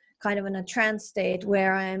 kind of in a trance state,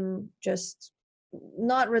 where I'm just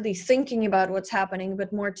not really thinking about what's happening,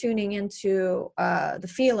 but more tuning into the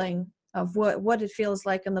feeling of what it feels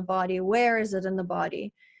like in the body. Where is it in the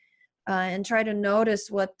body? And try to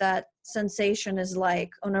notice what that sensation is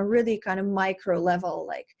like on a really kind of micro level.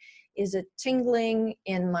 Like, is it tingling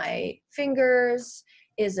in my fingers?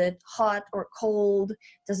 Is it hot or cold?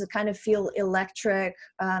 Does it kind of feel electric?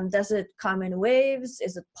 Does it come in waves?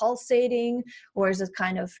 Is it pulsating? Or is it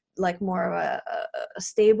kind of like more of a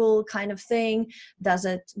stable kind of thing? Does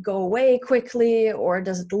it go away quickly, or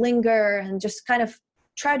does it linger? And just kind of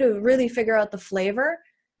try to really figure out the flavor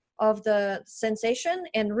of the sensation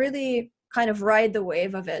and really kind of ride the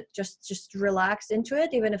wave of it. Just relax into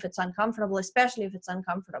it, even if it's uncomfortable, especially if it's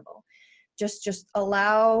uncomfortable. Just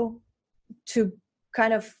allow to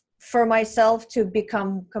kind of, for myself, to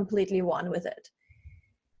become completely one with it.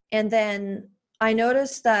 And then I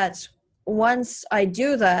notice that once I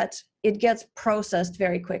do that, it gets processed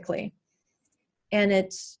very quickly. And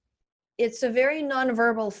it's a very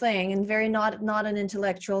nonverbal thing and very not an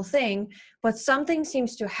intellectual thing, but something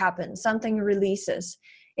seems to happen, something releases.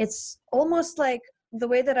 It's almost like, the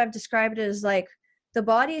way that I've described it is like the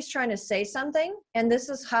body is trying to say something, and this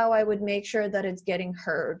is how I would make sure that it's getting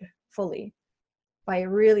heard fully, by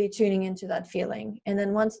really tuning into that feeling. And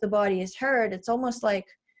then once the body is heard, it's almost like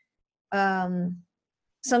some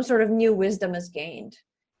sort of new wisdom is gained.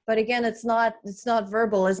 But again, it's not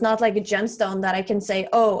verbal. It's not like a gemstone that I can say,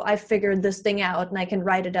 oh, I figured this thing out and I can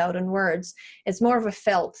write it out in words. It's more of a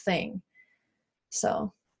felt thing.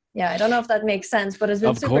 So yeah, I don't know if that makes sense, but it's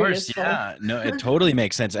been super useful. Yeah, no, it totally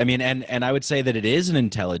makes sense. I mean, and I would say that it is an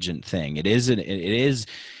intelligent thing. It is,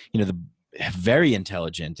 very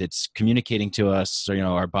intelligent. It's communicating to us,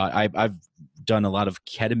 our body. I've done a lot of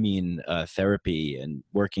ketamine therapy and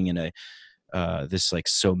working in a this like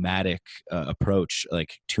somatic approach,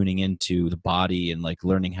 like tuning into the body and like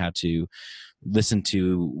learning how to listen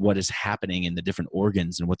to what is happening in the different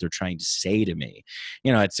organs and what they're trying to say to me.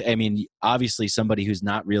 You know, it's, I mean, obviously somebody who's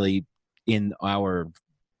not really in our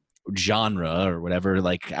genre or whatever,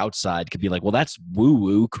 like outside, could be like, well, that's woo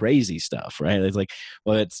woo crazy stuff, right? It's like,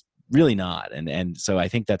 well, it's really not. And so I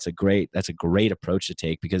think that's a great approach to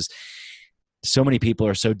take, because so many people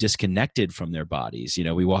are so disconnected from their bodies. You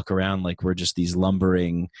know, we walk around like we're just these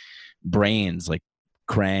lumbering brains, like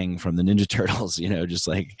Krang from the Ninja Turtles, you know, just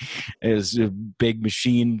like it's a big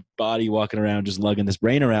machine body walking around, just lugging this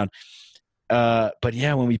brain around. But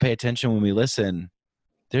yeah, when we pay attention, when we listen,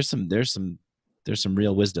 there's some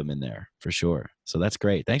real wisdom in there for sure. So that's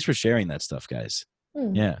great. Thanks for sharing that stuff, guys.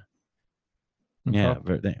 Yeah. Yeah.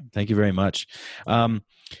 Thank you very much.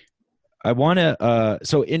 I want to,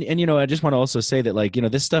 so, and, you know, I just want to also say that, like, you know,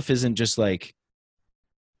 this stuff isn't just like,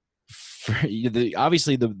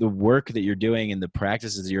 obviously the work that you're doing and the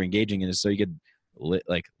practices that you're engaging in is so you could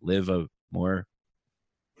live a more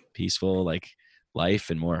peaceful, like, life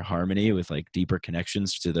and more harmony with like deeper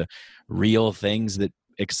connections to the real things that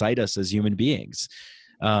excite us as human beings.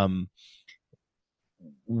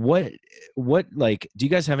 What, like, do you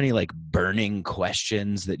guys have any like burning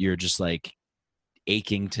questions that you're just like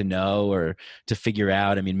aching to know or to figure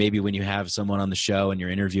out? I mean, maybe when you have someone on the show and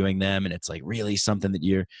you're interviewing them and it's like really something that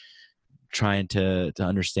you're trying to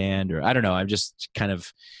understand, or I don't know, I'm just kind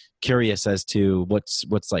of curious as to what's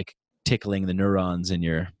like tickling the neurons in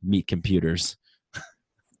your meat computers.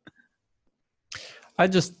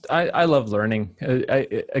 I love learning.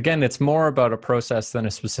 Again, it's more about a process than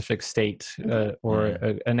a specific state or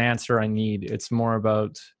an answer I need. It's more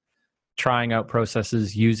about trying out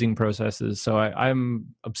processes, using processes. So I'm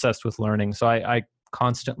obsessed with learning. So I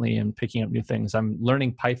constantly am picking up new things. I'm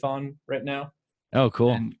learning Python right now. Oh,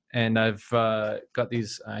 cool. And I've got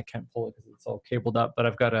these, I can't pull it because it's all cabled up, but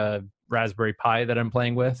I've got a Raspberry Pi that I'm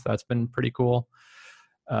playing with. That's been pretty cool.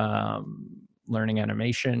 Learning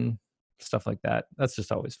animation, stuff like that. That's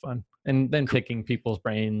just always fun. And then picking people's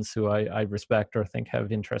brains who I respect or think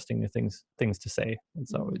have interesting things to say.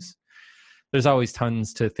 It's always, there's always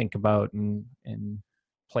tons to think about and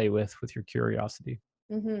play with your curiosity.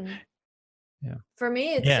 Mm-hmm. Yeah. For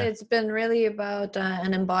me, it's been really about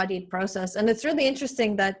an embodied process. And it's really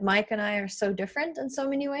interesting that Mike and I are so different in so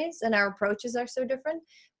many ways, and our approaches are so different,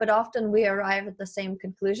 but often we arrive at the same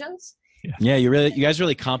conclusions. Yeah, you guys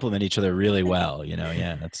really complement each other really well, you know.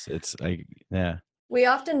 Yeah, it's like, yeah. We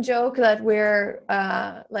often joke that we're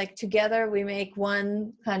like together we make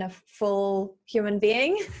one kind of full human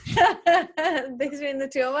being between the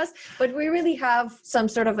two of us, but we really have some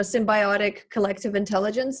sort of a symbiotic collective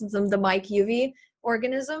intelligence, the Mike UV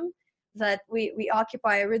organism, that we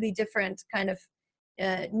occupy a really different kind of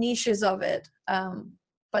niches of it.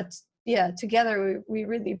 But yeah, together we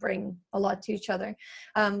really bring a lot to each other.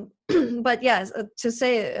 But yes, to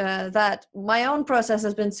say that my own process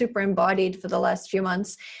has been super embodied for the last few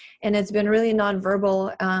months, and it's been really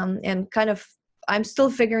nonverbal, and kind of, I'm still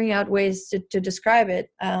figuring out ways to describe it.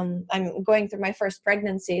 I'm going through my first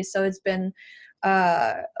pregnancy, so it's been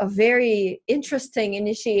a very interesting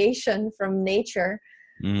initiation from nature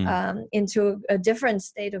into a different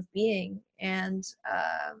state of being. And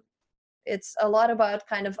it's a lot about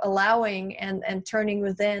kind of allowing and turning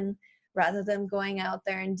within rather than going out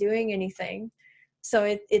there and doing anything. So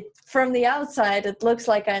it from the outside, it looks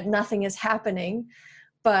like nothing is happening,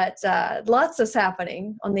 but lots is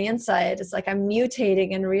happening on the inside. It's like I'm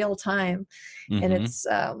mutating in real time. And it's,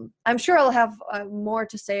 I'm sure I'll have more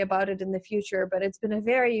to say about it in the future, but it's been a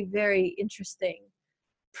very, very interesting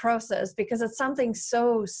process because it's something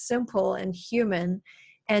so simple and human,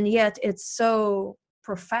 and yet it's so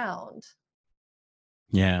profound.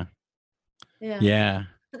 Yeah.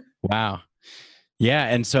 Wow. Yeah.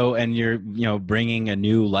 And so, and you're, you know, bringing a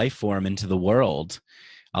new life form into the world.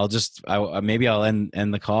 Maybe I'll end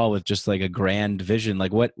the call with just like a grand vision.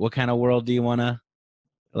 Like what kind of world do you want to,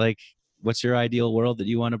 like, what's your ideal world that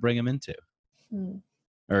you want to bring him into?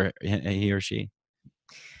 Or he or she?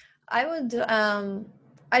 I would,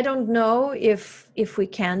 I don't know if we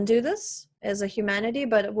can do this as a humanity,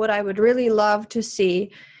 but what I would really love to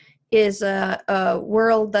see is a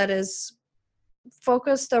world that is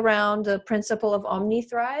focused around the principle of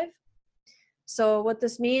omni-thrive. So what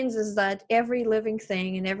this means is that every living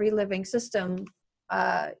thing and every living system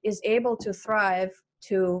is able to thrive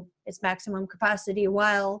to its maximum capacity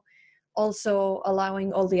while also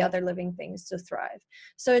allowing all the other living things to thrive.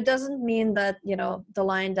 So it doesn't mean that, you know, the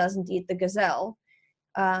lion doesn't eat the gazelle.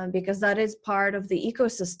 because that is part of the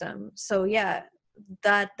ecosystem. So yeah,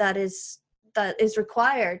 that is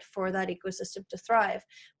required for that ecosystem to thrive.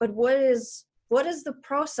 But what is the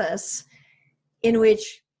process in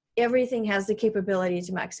which everything has the capability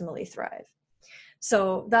to maximally thrive?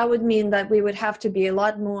 So that would mean that we would have to be a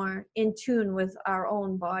lot more in tune with our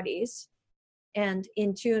own bodies, and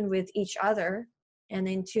in tune with each other, and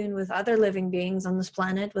in tune with other living beings on this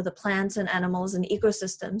planet, with the plants and animals and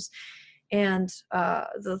ecosystems. And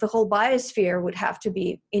the whole biosphere would have to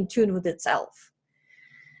be in tune with itself.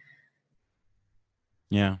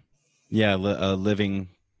 Yeah. Yeah. A living,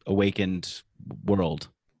 awakened world.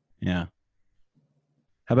 Yeah.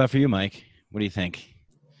 How about for you, Mike? What do you think?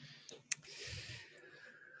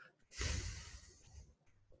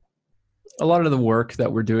 A lot of the work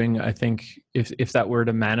that we're doing, I think if that were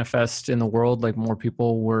to manifest in the world, like more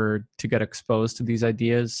people were to get exposed to these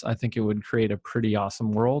ideas, I think it would create a pretty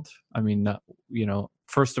awesome world. I mean,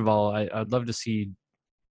 first of all, I'd love to see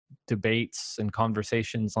debates and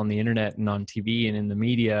conversations on the internet and on TV and in the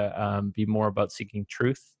media be more about seeking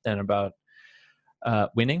truth than about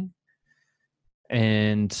winning.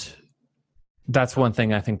 And that's one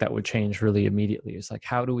thing I think that would change really immediately, is like,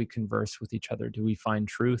 how do we converse with each other? Do we find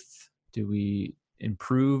truth? Do we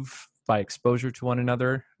improve by exposure to one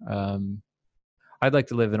another? I'd like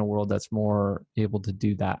to live in a world that's more able to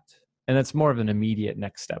do that. And that's more of an immediate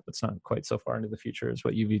next step. It's not quite so far into the future as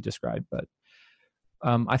what you've described, but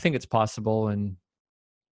I think it's possible and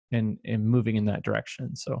moving in that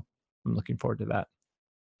direction. So I'm looking forward to that.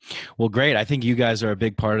 Well, great. I think you guys are a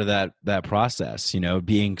big part of that process,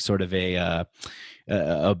 being sort of a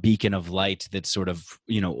beacon of light that's sort of,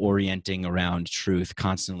 orienting around truth,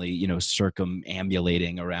 constantly,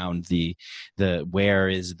 circumambulating around the where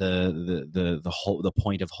is the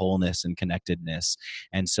point of wholeness and connectedness.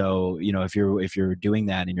 And so, if you're doing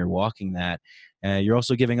that and you're walking that, you're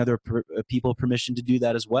also giving other people permission to do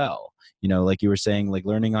that as well. Like you were saying, like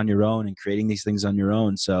learning on your own and creating these things on your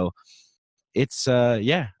own. So it's I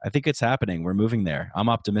think it's happening. We're moving there. I'm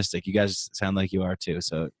optimistic. You guys sound like you are too.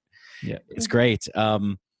 So yeah, it's great. I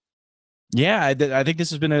think this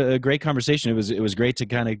has been a great conversation. It was great to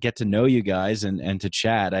kind of get to know you guys and to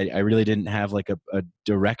chat. I really didn't have like a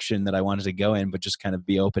direction that I wanted to go in, but just kind of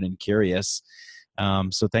be open and curious.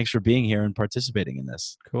 So thanks for being here and participating in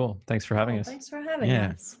this. Cool. Thanks for having us. Thanks for having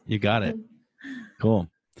us. You got it. Cool.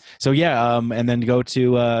 So and then go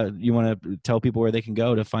to, you want to tell people where they can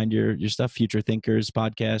go to find your stuff, Future Thinkers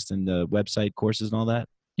podcast and the website, courses and all that?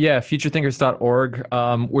 Yeah, futurethinkers.org.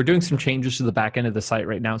 We're doing some changes to the back end of the site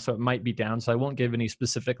right now, so it might be down. So I won't give any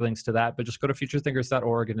specific links to that, but just go to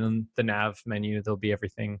futurethinkers.org, and in the nav menu, there'll be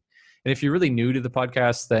everything. And if you're really new to the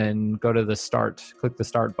podcast, then go to click the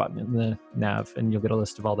start button in the nav, and you'll get a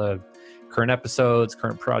list of all the current episodes,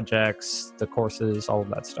 current projects, the courses, all of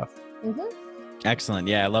that stuff. Mm-hmm. Excellent.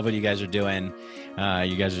 Yeah, I love what you guys are doing.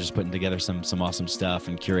 You guys are just putting together some awesome stuff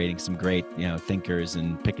and curating some great, thinkers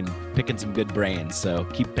and picking some good brains. So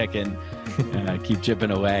keep picking, keep chipping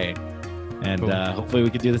away, and cool. Hopefully we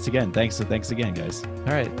can do this again. Thanks again, guys.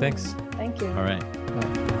 All right. Thanks. Thank you. All right. Bye.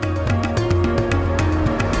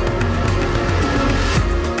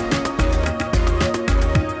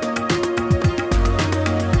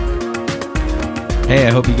 Hey, I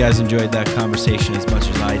hope you guys enjoyed that conversation as much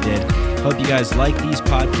as I did. Hope you guys like these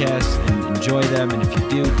podcasts and enjoy them. And if you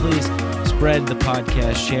do, please spread the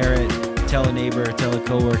podcast, share it, tell a neighbor, tell a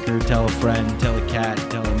coworker, tell a friend, tell a cat,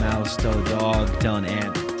 tell a mouse, tell a dog, tell an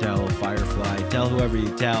ant, tell a firefly, tell whoever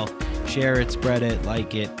you tell. Share it, spread it,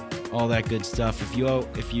 like it, all that good stuff.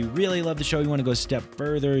 If you really love the show, you want to go a step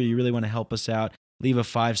further, you really want to help us out, leave a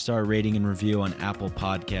 5-star rating and review on Apple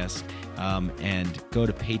Podcasts, and go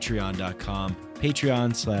to patreon.com,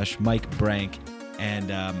 Patreon/Mike Brank, and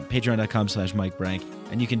patreon.com/Mike Brank.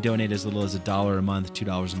 And you can donate as little as $1 a month,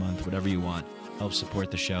 $2 a month, whatever you want. Help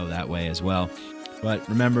support the show that way as well. But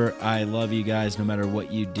remember, I love you guys no matter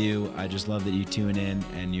what you do. I just love that you tune in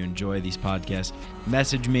and you enjoy these podcasts.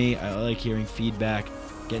 Message me. I like hearing feedback.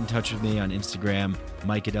 Get in touch with me on Instagram,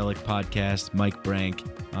 Mikeadelic Podcast, Mike Brank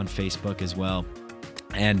on Facebook as well.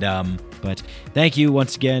 And but thank you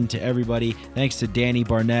once again to everybody. Thanks to Danny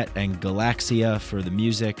Barnett and Galaxia for the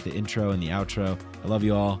music, the intro and the outro. I love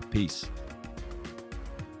you all. Peace.